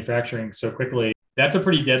this manufacturing so quickly, that's a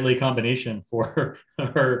pretty deadly combination for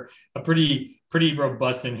a pretty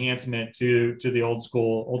robust enhancement to the old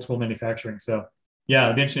school manufacturing. So yeah,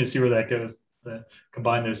 it'd be interesting to see where that goes, to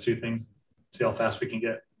combine those two things, see how fast we can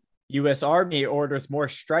get. U.S. Army orders more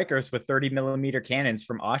Strykers with 30 millimeter cannons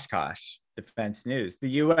from Oshkosh. Defense News. The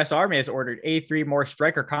U.S. Army has ordered 83 more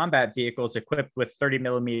Stryker combat vehicles equipped with 30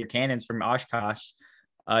 millimeter cannons from Oshkosh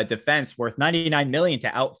Defense, worth $99 million,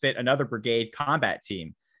 to outfit another brigade combat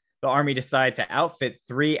team. The Army decided to outfit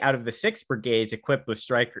 3 out of the 6 brigades equipped with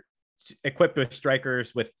Strykers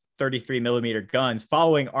with 33 millimeter guns,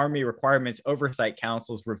 following Army Requirements Oversight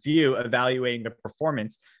Council's review evaluating the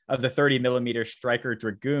performance of the 30 millimeter Stryker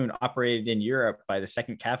Dragoon operated in Europe by the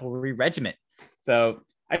 2nd Cavalry Regiment. So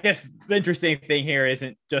I guess the interesting thing here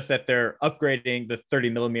isn't just that they're upgrading the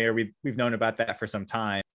 30 millimeter. We've known about that for some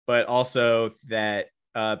time, but also that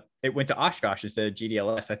it went to Oshkosh instead of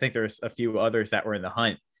GDLS. I think there's a few others that were in the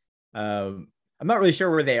hunt. I'm not really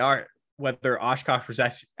sure where they are, whether Oshkosh was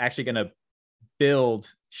actually going to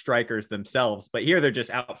build Strykers themselves, but here they're just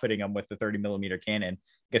outfitting them with the 30 millimeter cannon.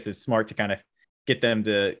 I guess it's smart to kind of get them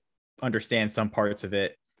to understand some parts of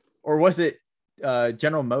it. Or was it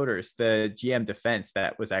General Motors, the GM Defense,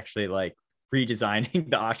 that was actually like redesigning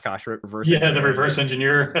the Oshkosh reverse engineer? The reverse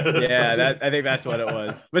engineer. Yeah, I think that's what it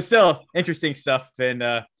was. But still, interesting stuff.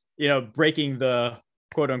 And breaking the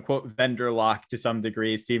quote unquote vendor lock to some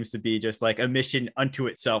degree seems to be just like a mission unto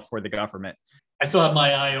itself for the government. I still have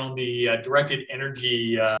my eye on the directed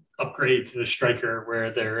energy upgrade to the Stryker, where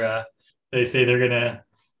they say they're gonna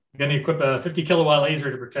equip a 50 kilowatt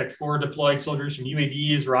laser to protect 4 deployed soldiers from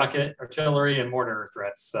UAVs, rocket, artillery, and mortar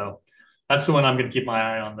threats. So that's the one I'm going to keep my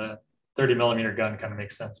eye on. The 30 millimeter gun kind of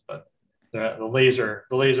makes sense, but the laser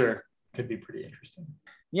could be pretty interesting.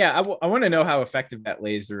 Yeah, I want to know how effective that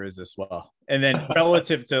laser is as well. And then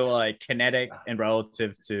relative to like kinetic and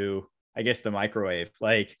relative to, I guess, the microwave,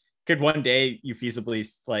 like could one day you feasibly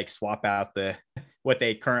like swap out what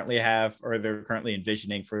they currently have or they're currently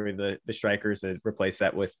envisioning for the Strykers and replace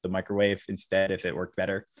that with the microwave instead if it worked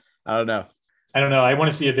better? I don't know. I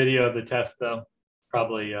want to see a video of the test though.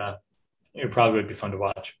 Probably, it probably would be fun to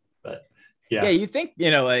watch, but yeah. Yeah, you think,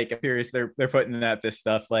 like, I'm curious, they're putting out this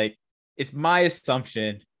stuff. Like, it's my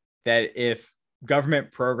assumption that if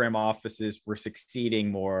government program offices were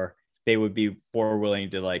succeeding more, they would be more willing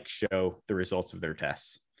to like show the results of their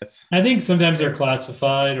tests. I think sometimes they're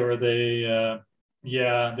classified or they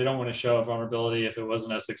don't want to show a vulnerability if it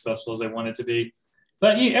wasn't as successful as they want it to be.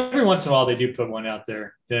 But every once in a while they do put one out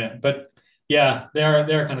there. Yeah, but yeah,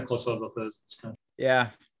 they're kind of close to both those. Yeah,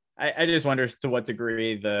 I just wonder to what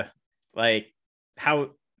degree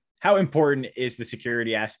how important is the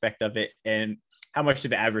security aspect of it, and how much do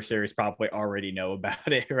the adversaries probably already know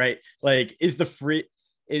about it, right? Like, is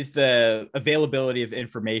the availability of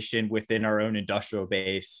information within our own industrial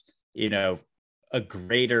base, a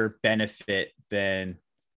greater benefit than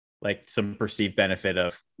like some perceived benefit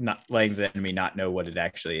of not letting the enemy not know what it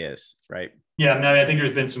actually is, right? Yeah, I think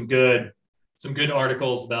there's been some good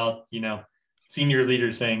articles about, senior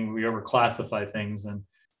leaders saying we overclassify things, and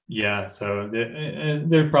yeah, so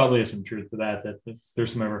there probably is some truth to that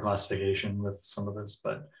there's some overclassification with some of this,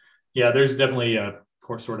 but yeah, there's definitely a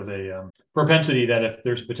sort of a propensity that if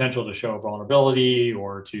there's potential to show a vulnerability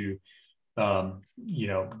or to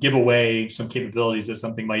give away some capabilities that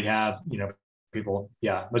something might have,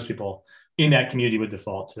 most people in that community would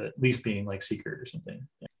default to at least being like secret or something.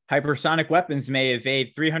 Yeah. Hypersonic weapons may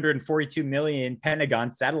evade 342 million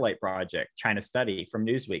Pentagon satellite project, China study from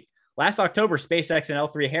Newsweek. Last October, SpaceX and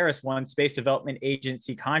L3 Harris won Space Development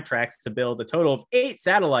Agency contracts to build a total of 8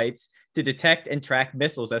 satellites to detect and track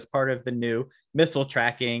missiles as part of the new missile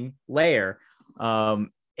tracking layer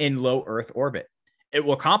in low Earth orbit. It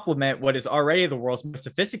will complement what is already the world's most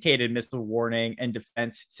sophisticated missile warning and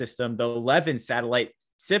defense system, the 11 satellite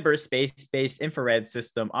SBIRS space-based infrared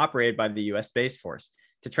system operated by the U.S. Space Force.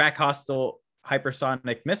 To track hostile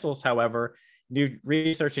hypersonic missiles, however, new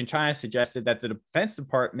research in China suggested that the Defense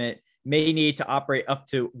Department may need to operate up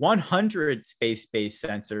to 100 space-based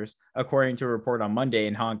sensors, according to a report on Monday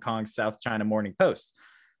in Hong Kong's South China Morning Post.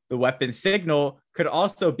 The weapon signal could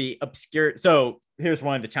also be obscured. So here's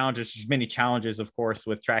one of the challenges. There's many challenges, of course,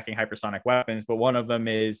 with tracking hypersonic weapons, but one of them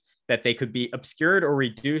is that they could be obscured or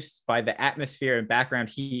reduced by the atmosphere and background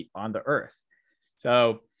heat on the Earth.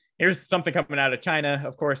 So here's something coming out of China.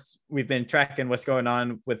 Of course, we've been tracking what's going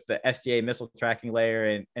on with the SDA missile tracking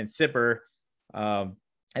layer and SBIR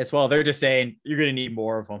as well. They're just saying you're going to need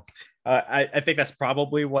more of them. I think that's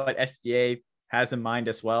probably what SDA has in mind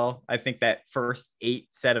as well. I think that first 8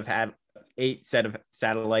 set of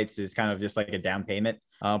satellites is kind of just like a down payment.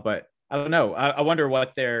 But I don't know. I wonder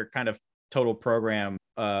what their kind of total program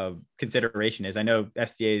consideration is. I know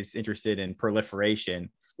SDA is interested in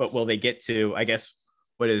proliferation, but will they get to, I guess,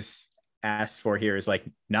 what is asked for here is like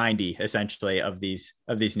 90 essentially of these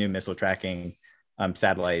new missile tracking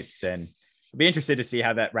satellites, and I'll be interested to see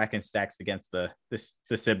how that rack and stacks against the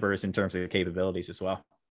SBIRS in terms of the capabilities as well.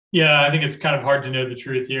 Yeah, I think it's kind of hard to know the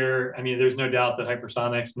truth here. I mean, there's no doubt that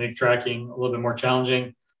hypersonics make tracking a little bit more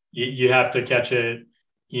challenging. You have to catch it,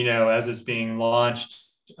 as it's being launched,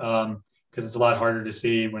 because it's a lot harder to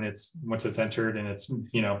see once it's entered and it's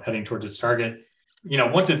heading towards its target.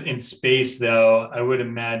 Once it's in space, though, I would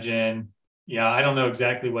imagine, I don't know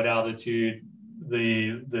exactly what altitude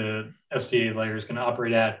the SDA layer is going to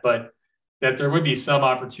operate at, but that there would be some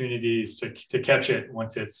opportunities to catch it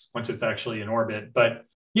once it's actually in orbit. But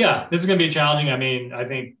yeah, this is going to be challenging. I mean, I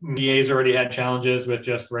think DA's already had challenges with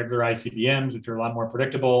just regular ICBMs, which are a lot more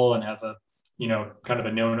predictable and have a, kind of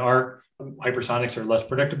a known arc. Hypersonics are less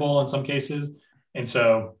predictable in some cases. And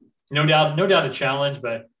so no doubt a challenge,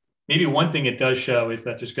 but maybe one thing it does show is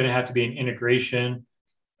that there's going to have to be an integration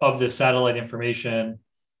of the satellite information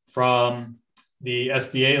from the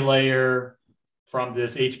SDA layer, from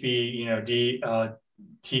this HB,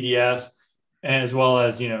 TDS, as well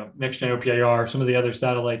as, next gen OPIR, some of the other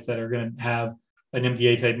satellites that are going to have an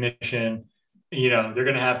MDA type mission. They're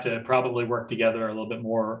going to have to probably work together a little bit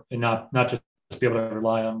more and not just be able to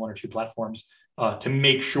rely on 1 or 2 platforms to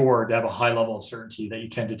make sure to have a high level of certainty that you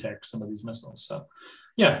can detect some of these missiles. So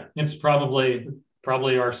yeah, it's probably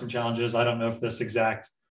are some challenges. I don't know if this exact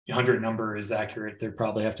 100 number is accurate. There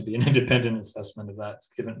probably have to be an independent assessment of that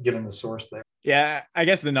given the source there. Yeah, I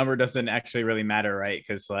guess the number doesn't actually really matter, right?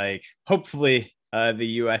 Because hopefully the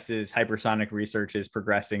US's hypersonic research is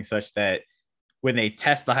progressing such that when they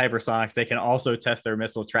test the hypersonics, they can also test their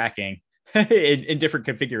missile tracking in different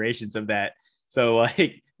configurations of that. So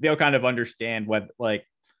like they'll kind of understand what, like,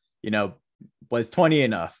 you know, was 20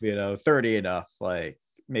 enough, 30 enough, like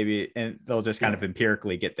maybe, and they'll just kind of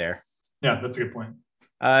empirically get there. Yeah, that's a good point.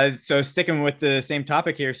 So sticking with the same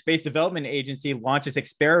topic here, Space Development Agency launches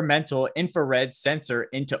experimental infrared sensor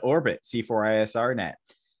into orbit, C4ISRNet.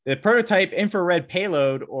 The prototype infrared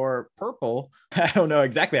payload, or Purple, I don't know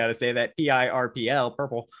exactly how to say that, PIRPL,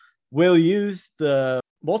 Purple, will use the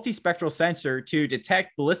multispectral sensor to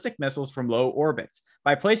detect ballistic missiles from low orbits.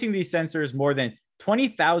 By placing these sensors more than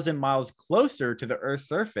 20,000 miles closer to the Earth's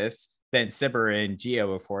surface than SBIR and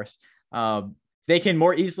GEO, of course, they can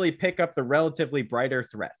more easily pick up the relatively brighter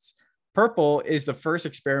threats. Purple is the first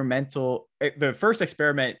experiment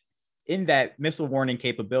in that missile warning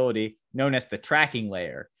capability known as the tracking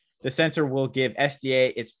layer. The sensor will give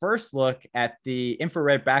SDA its first look at the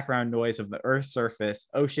infrared background noise of the Earth's surface,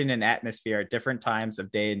 ocean, and atmosphere at different times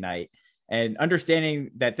of day and night. And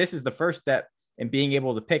understanding that this is the first step in being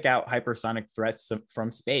able to pick out hypersonic threats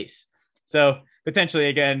from space. So potentially,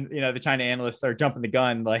 again, the China analysts are jumping the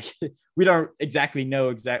gun. Like, we don't exactly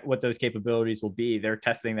know what those capabilities will be. They're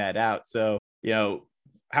testing that out. So,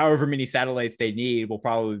 however many satellites they need will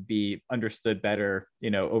probably be understood better,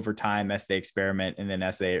 over time as they experiment and then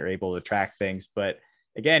as they are able to track things. But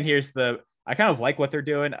again, I kind of like what they're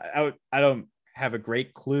doing. I don't have a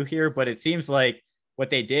great clue here, but it seems like what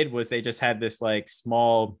they did was they just had this like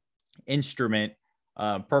small instrument,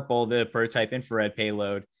 Purple, the prototype infrared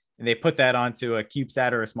payload, and they put that onto a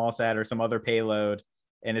CubeSat or a SmallSat or some other payload,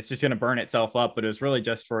 and it's just going to burn itself up. But it was really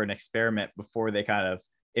just for an experiment before they kind of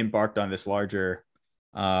embarked on this larger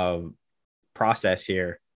process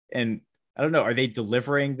here. And I don't know, are they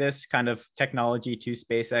delivering this kind of technology to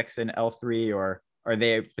SpaceX and L3, or are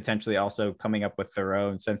they potentially also coming up with their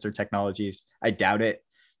own sensor technologies? I doubt it.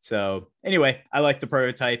 So anyway, I like the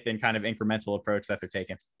prototype and kind of incremental approach that they're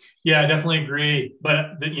taking. Yeah, I definitely agree.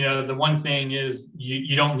 But the one thing is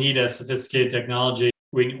you don't need a sophisticated technology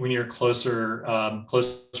when you're closer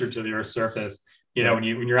to the Earth's surface. When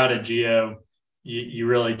you're out of GEO, you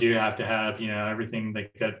really do have to have everything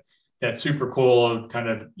that's super cool, kind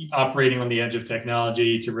of operating on the edge of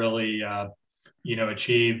technology to really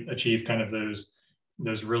achieve kind of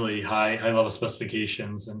those really high level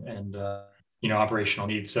specifications and operational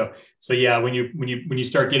needs. So yeah, when you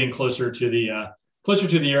start getting closer to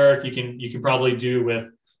the Earth, you can probably do with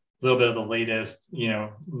a little bit of the latest,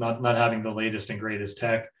 not having the latest and greatest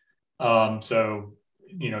tech. So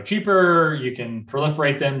cheaper, you can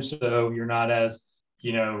proliferate them, so you're not as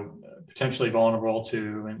potentially vulnerable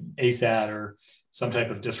to an ASAT or some type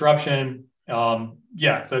of disruption. So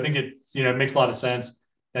I think it makes a lot of sense.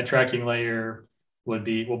 That tracking layer will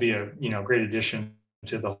be a great addition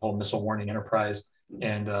to the whole missile warning enterprise.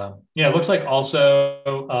 And it looks like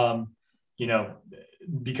also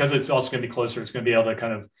because it's also going to be closer, it's going to be able to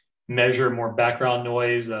kind of measure more background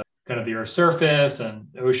noise, kind of the Earth's surface and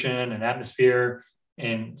ocean and atmosphere.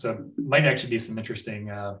 And so it might actually be some interesting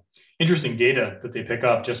data that they pick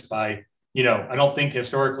up just by, I don't think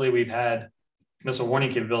historically we've had missile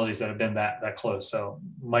warning capabilities that have been that close. So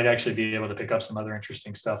might actually be able to pick up some other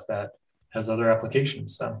interesting stuff that has other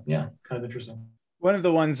applications. So yeah, kind of interesting. One of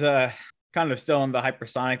the ones kind of still on the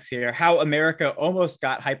hypersonics here, how America almost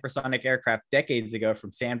got hypersonic aircraft decades ago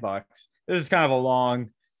from Sandbox. This is kind of a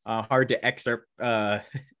long, hard to excerpt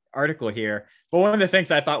article here. But one of the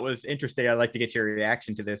things I thought was interesting, I'd like to get your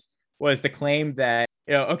reaction to this, was the claim that,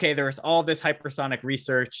 there was all this hypersonic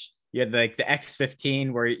research. You had like the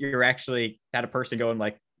X-15 where you're actually had a person going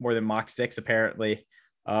like more than Mach 6 apparently.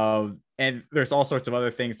 And there's all sorts of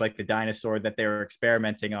other things like the Dinosaur that they were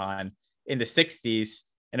experimenting on in the 60s.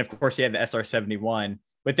 And of course, you had the SR-71.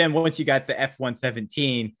 But then once you got the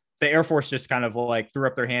F-117, the Air Force just kind of like threw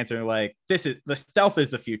up their hands and were like, the stealth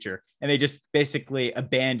is the future. And they just basically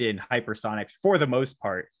abandoned hypersonics for the most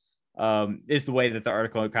part, is the way that the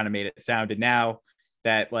article kind of made it sound. And now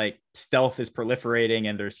that like stealth is proliferating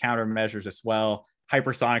and there's countermeasures as well,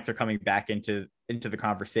 hypersonics are coming back into the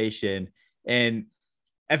conversation. And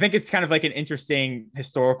I think it's kind of like an interesting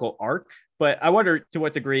historical arc, but I wonder to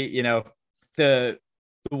what degree, the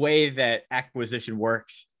way that acquisition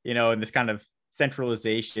works, in this kind of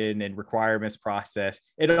centralization and requirements process,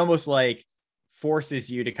 it almost like forces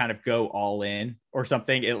you to kind of go all in or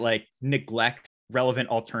something. It like neglects relevant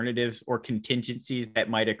alternatives or contingencies that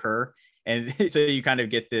might occur. And so you kind of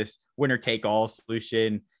get this winner take all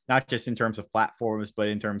solution, not just in terms of platforms, but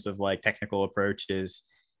in terms of like technical approaches.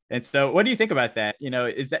 And so what do you think about that?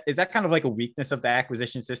 Is that kind of like a weakness of the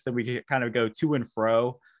acquisition system? We can kind of go to and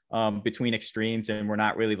fro between extremes, and we're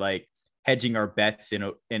not really like hedging our bets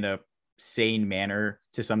in a sane manner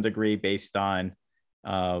to some degree based on,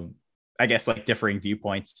 I guess, like differing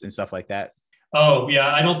viewpoints and stuff like that. Oh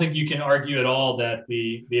yeah, I don't think you can argue at all that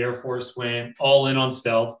the Air Force went all in on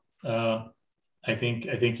stealth. I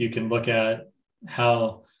think you can look at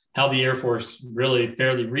how the Air Force really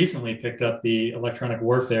fairly recently picked up the electronic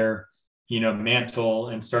warfare, mantle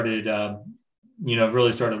and started,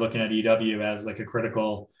 really started looking at EW as like a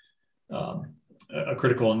critical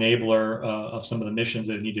enabler of some of the missions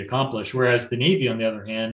that it need to accomplish. Whereas the Navy, on the other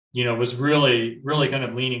hand, was really, really kind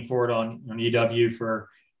of leaning forward on EW for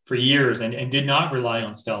years and did not rely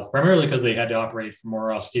on stealth, primarily because they had to operate for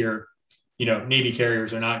more austere, Navy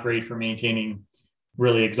carriers are not great for maintaining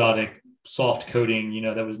really exotic soft coating,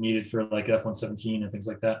 that was needed for like F-117 and things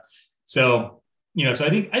like that. So, so I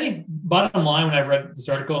think bottom line, when I read this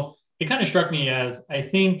article, it kind of struck me as, I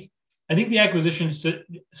think the acquisition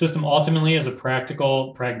system ultimately is a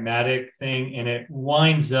practical, pragmatic thing, and it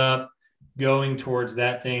winds up going towards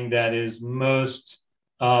that thing that is most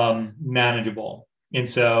manageable. And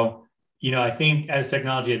so, I think as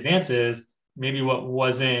technology advances, maybe what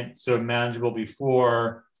wasn't so manageable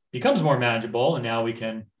before becomes more manageable. And now we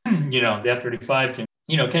can, the F-35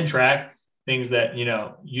 can track things that,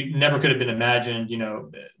 you never could have been imagined,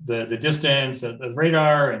 the distance of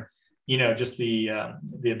radar and, just the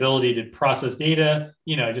ability to process data,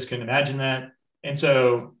 I just couldn't imagine that. And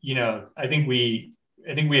so, I think we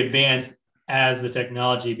advance as the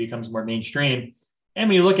technology becomes more mainstream. And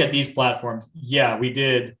when you look at these platforms, yeah, we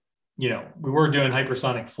did, we were doing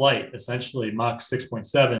hypersonic flight, essentially Mach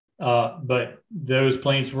 6.7. But those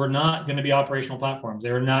planes were not going to be operational platforms.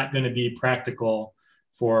 They were not going to be practical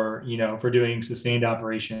for doing sustained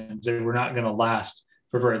operations. They were not going to last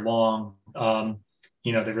for very long.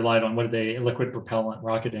 They relied on liquid propellant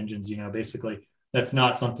rocket engines, basically. That's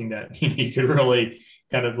not something that you could really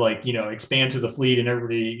kind of like, expand to the fleet and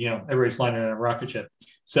everybody's flying in a rocket ship.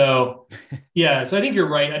 So, yeah. So I think you're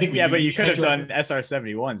right. I think but you could have done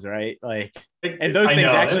SR-71s, right? Like, and those things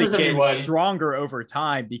actually get stronger over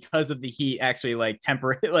time because of the heat actually like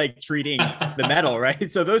treating the metal,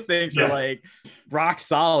 right? So those things are like rock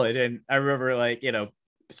solid. And I remember like,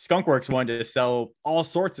 Skunkworks wanted to sell all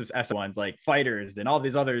sorts of S1s, like fighters and all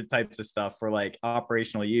these other types of stuff for like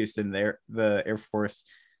operational use. And the Air Force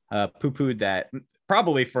poo-pooed that,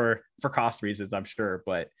 probably for cost reasons, I'm sure.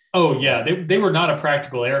 But oh yeah, they were not a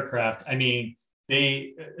practical aircraft. I mean,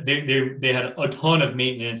 they had a ton of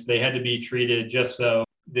maintenance. They had to be treated just so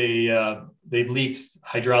they leaked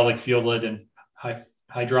hydraulic fluid and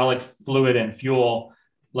fuel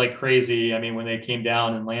like crazy. I mean, when they came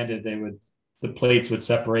down and landed, the plates would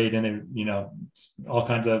separate and all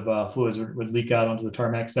kinds of fluids would leak out onto the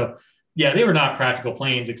tarmac. So yeah, they were not practical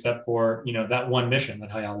planes except for, that one mission,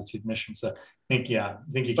 that high altitude mission. So I think you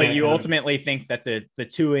can't. But you ultimately think that the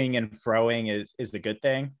toing and froing is a good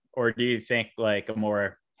thing? Or do you think like a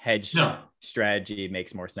more hedged strategy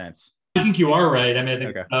makes more sense? I think you are right. I mean, I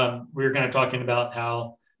think we were kind of talking about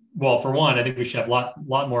how, well, for one, I think we should have a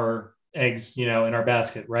lot more eggs, in our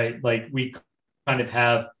basket, right? Like we kind of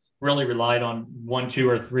have really relied on 1, 2,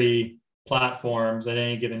 or 3 platforms at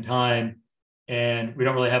any given time. And we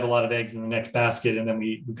don't really have a lot of eggs in the next basket. And then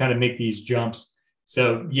we kind of make these jumps.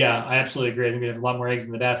 So yeah, I absolutely agree. I think we have a lot more eggs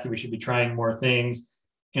in the basket. We should be trying more things.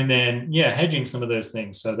 And then, hedging some of those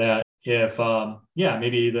things so that if,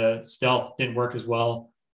 maybe the stealth didn't work as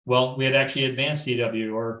well, we had actually advanced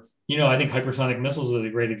EW or, I think hypersonic missiles is a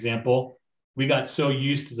great example. We got so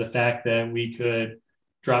used to the fact that we could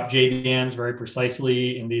drop JDAMs very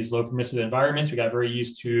precisely in these low permissive environments. We got very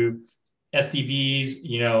used to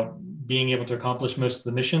SDBs, being able to accomplish most of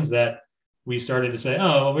the missions that we started to say,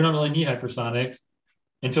 oh, we don't really need hypersonics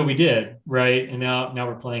until we did, right? And now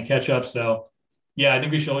we're playing catch up. So yeah, I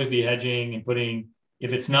think we should always be hedging and putting,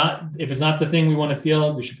 if it's not the thing we want to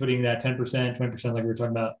feel, we should putting that 10%, 20%, like we were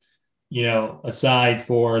talking about, aside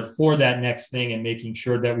for that next thing and making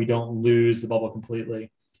sure that we don't lose the bubble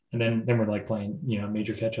completely. And then we're like playing,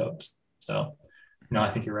 major catch ups. So no, I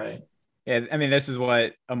think you're right. Yeah, I mean, this is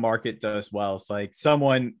what a market does well. It's like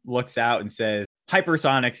someone looks out and says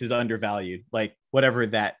hypersonics is undervalued, like whatever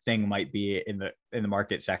that thing might be in the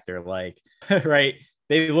market sector. Like, right?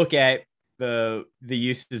 They look at the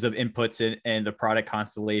uses of inputs and the product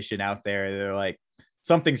constellation out there. They're like,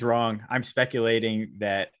 something's wrong. I'm speculating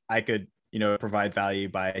that I could, provide value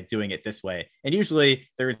by doing it this way. And usually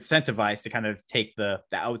they're incentivized to kind of take the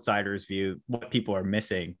outsider's view, what people are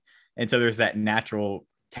missing. And so there's that natural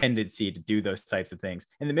tendency to do those types of things.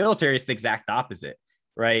 And the military is the exact opposite,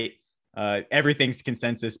 right? Everything's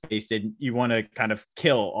consensus based, and you want to kind of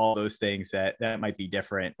kill all those things that might be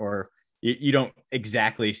different or you don't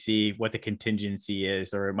exactly see what the contingency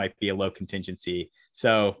is, or it might be a low contingency.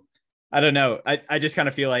 So I don't know. I just kind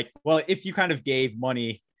of feel like, well, if you kind of gave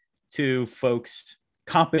money to folks,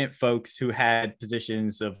 competent folks who had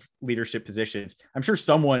positions of leadership positions, I'm sure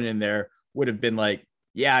someone in there would have been like,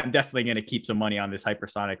 yeah, I'm definitely going to keep some money on this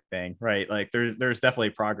hypersonic thing, right? Like there's definitely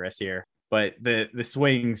progress here, but the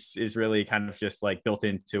swings is really kind of just like built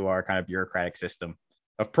into our kind of bureaucratic system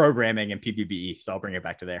of programming and PPBE. So I'll bring it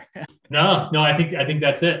back to there. No, I think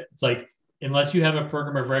that's it. It's like, unless you have a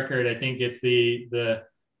program of record, I think it's the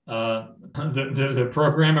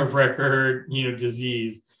program of record,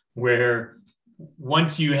 disease, where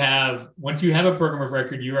once you have a program of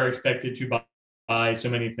record, you are expected to buy so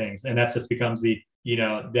many things, and that just becomes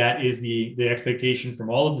that is the expectation from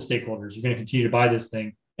all of the stakeholders. You're going to continue to buy this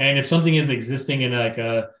thing, and if something is existing in like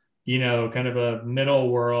a kind of a middle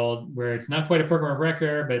world where it's not quite a program of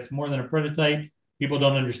record, but it's more than a prototype, people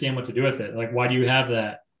don't understand what to do with it. Like, why do you have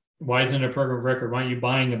that? Why isn't it a program of record? Why aren't you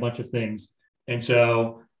buying a bunch of things? And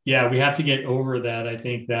so, yeah, we have to get over that. I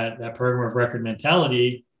think that program of record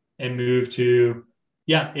mentality and move to,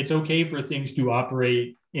 yeah, it's okay for things to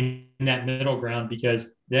operate in that middle ground, because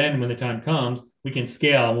then when the time comes, we can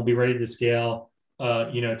scale. We'll be ready to scale,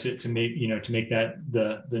 to make that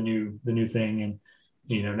the new thing, and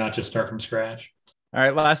not just start from scratch. All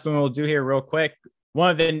right, last one we'll do here real quick.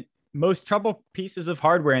 One of the most troubled pieces of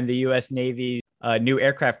hardware in the U.S. Navy's new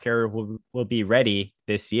aircraft carrier will be ready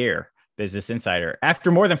this year. Business Insider.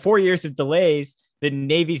 After more than 4 years of delays, the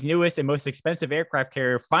Navy's newest and most expensive aircraft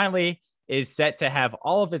carrier finally is set to have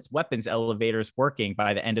all of its weapons elevators working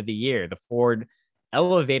by the end of the year. The Ford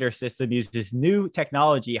elevator system uses new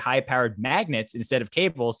technology, high-powered magnets instead of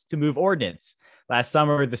cables to move ordnance. Last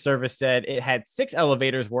summer, the service said it had 6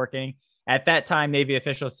 elevators working. At that time, Navy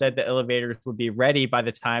officials said the elevators would be ready by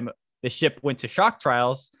the time the ship went to shock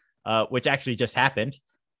trials, which actually just happened.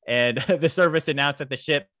 And the service announced that the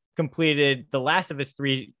ship completed the last of its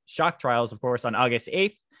 3 shock trials, of course, on August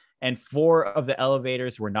 8th, and 4 of the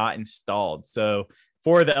elevators were not installed. So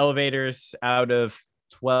 4 of the elevators out of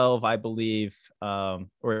 12, I believe,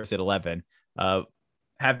 or is it 11,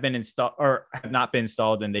 have been installed or have not been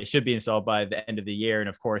installed, and they should be installed by the end of the year. And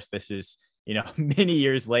of course, this is, many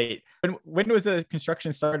years late. When was the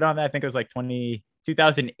construction started on that? I think it was like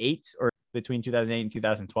 2008 or between 2008 and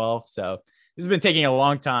 2012. So this has been taking a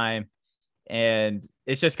long time. And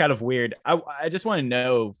it's just kind of weird. I just want to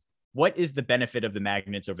know, what is the benefit of the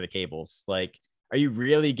magnets over the cables? Like, are you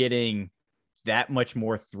really getting that much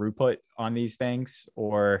more throughput on these things,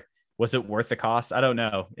 or was it worth the cost? I don't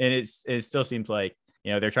know. And it still seems like,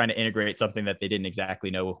 they're trying to integrate something that they didn't exactly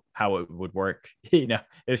know how it would work.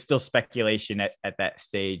 There's still speculation at that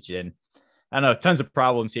stage. And I don't know, tons of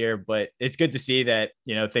problems here, but it's good to see that,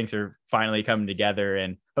 things are finally coming together,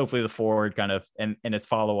 and hopefully the Ford kind of, and its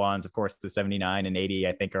follow-ons, of course, the 79 and 80,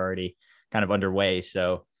 I think are already kind of underway.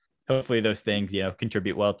 So hopefully those things,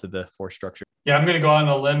 contribute well to the force structure. Yeah, I'm going to go on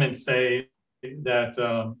a limb and say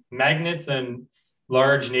that magnets and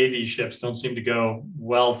large Navy ships don't seem to go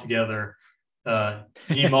well together.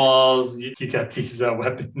 EMALs, you got these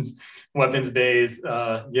weapons bays.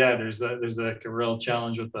 There's a real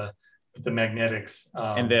challenge with the magnetics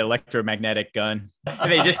and the electromagnetic gun.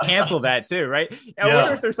 And they just cancel that too, right? I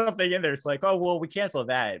wonder if there's something in there. It's like, oh, well, we cancel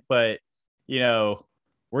that, but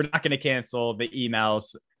we're not going to cancel the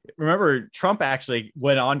emails. Remember, Trump actually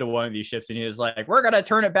went onto one of these ships and he was like, we're going to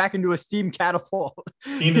turn it back into a steam catapult.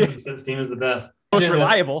 Steam is the best. Most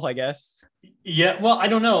reliable, I guess. Yeah, well, I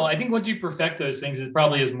don't know. I think once you perfect those things, it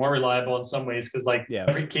probably is more reliable in some ways, because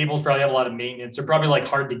every cables probably have a lot of maintenance. They're probably like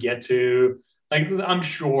hard to get to. Like, I'm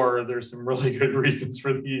sure there's some really good reasons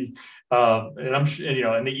for these. And I'm sure,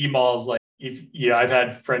 and the EMALs, like, I've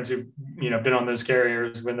had friends who've, been on those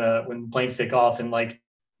carriers when planes take off, and like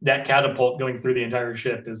that catapult going through the entire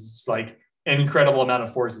ship is like an incredible amount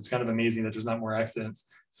of force. It's kind of amazing that there's not more accidents.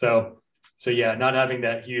 So yeah, not having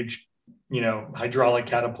that huge, hydraulic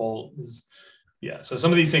catapult is, so some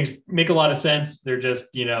of these things make a lot of sense. They're just,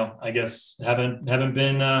 I guess haven't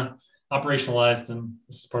been operationalized, and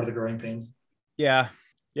this is part of the growing pains. Yeah.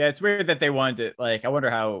 It's weird that they wanted to, like, I wonder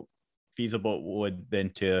how feasible it would have been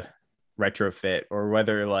to retrofit, or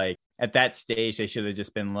whether like at that stage they should have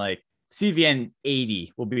just been like, CVN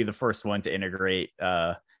 80 will be the first one to integrate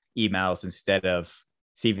emails instead of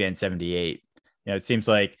CVN 78. It seems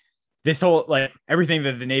like this whole, like, everything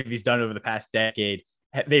that the Navy's done over the past decade,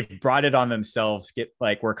 they've brought it on themselves,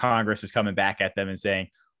 where Congress is coming back at them and saying,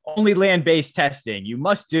 only land-based testing. You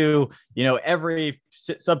must do, every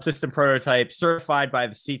subsystem prototype certified by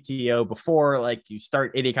the CTO before like you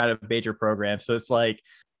start any kind of major program. So it's like,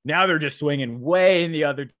 Now they're just swinging way in the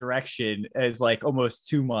other direction as like almost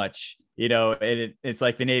too much, and it's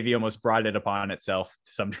like the Navy almost brought it upon itself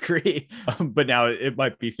to some degree. But now it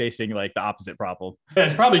might be facing like the opposite problem. Yeah,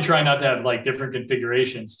 it's probably trying not to have like different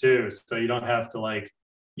configurations too. So you don't have to like,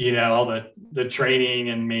 all the training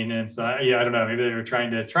and maintenance. I don't know. Maybe they were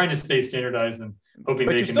trying to stay standardized and hoping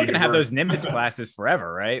but they you're can still make going to it have work. those Nimitz classes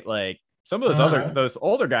forever, right? Like some of those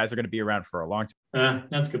older guys are going to be around for a long time.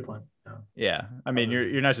 That's a good point. Yeah. I mean,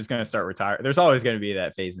 you're not just going to start retiring. There's always going to be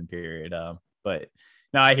that phase in period. But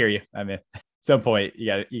no, I hear you. I mean, at some point you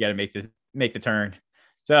got to make the turn.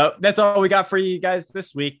 So that's all we got for you guys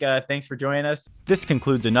this week. Thanks for joining us. This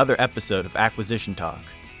concludes another episode of Acquisition Talk.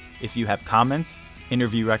 If you have comments,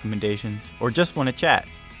 interview recommendations, or just want to chat,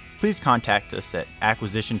 please contact us at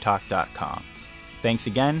acquisitiontalk.com. Thanks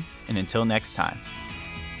again, and until next time.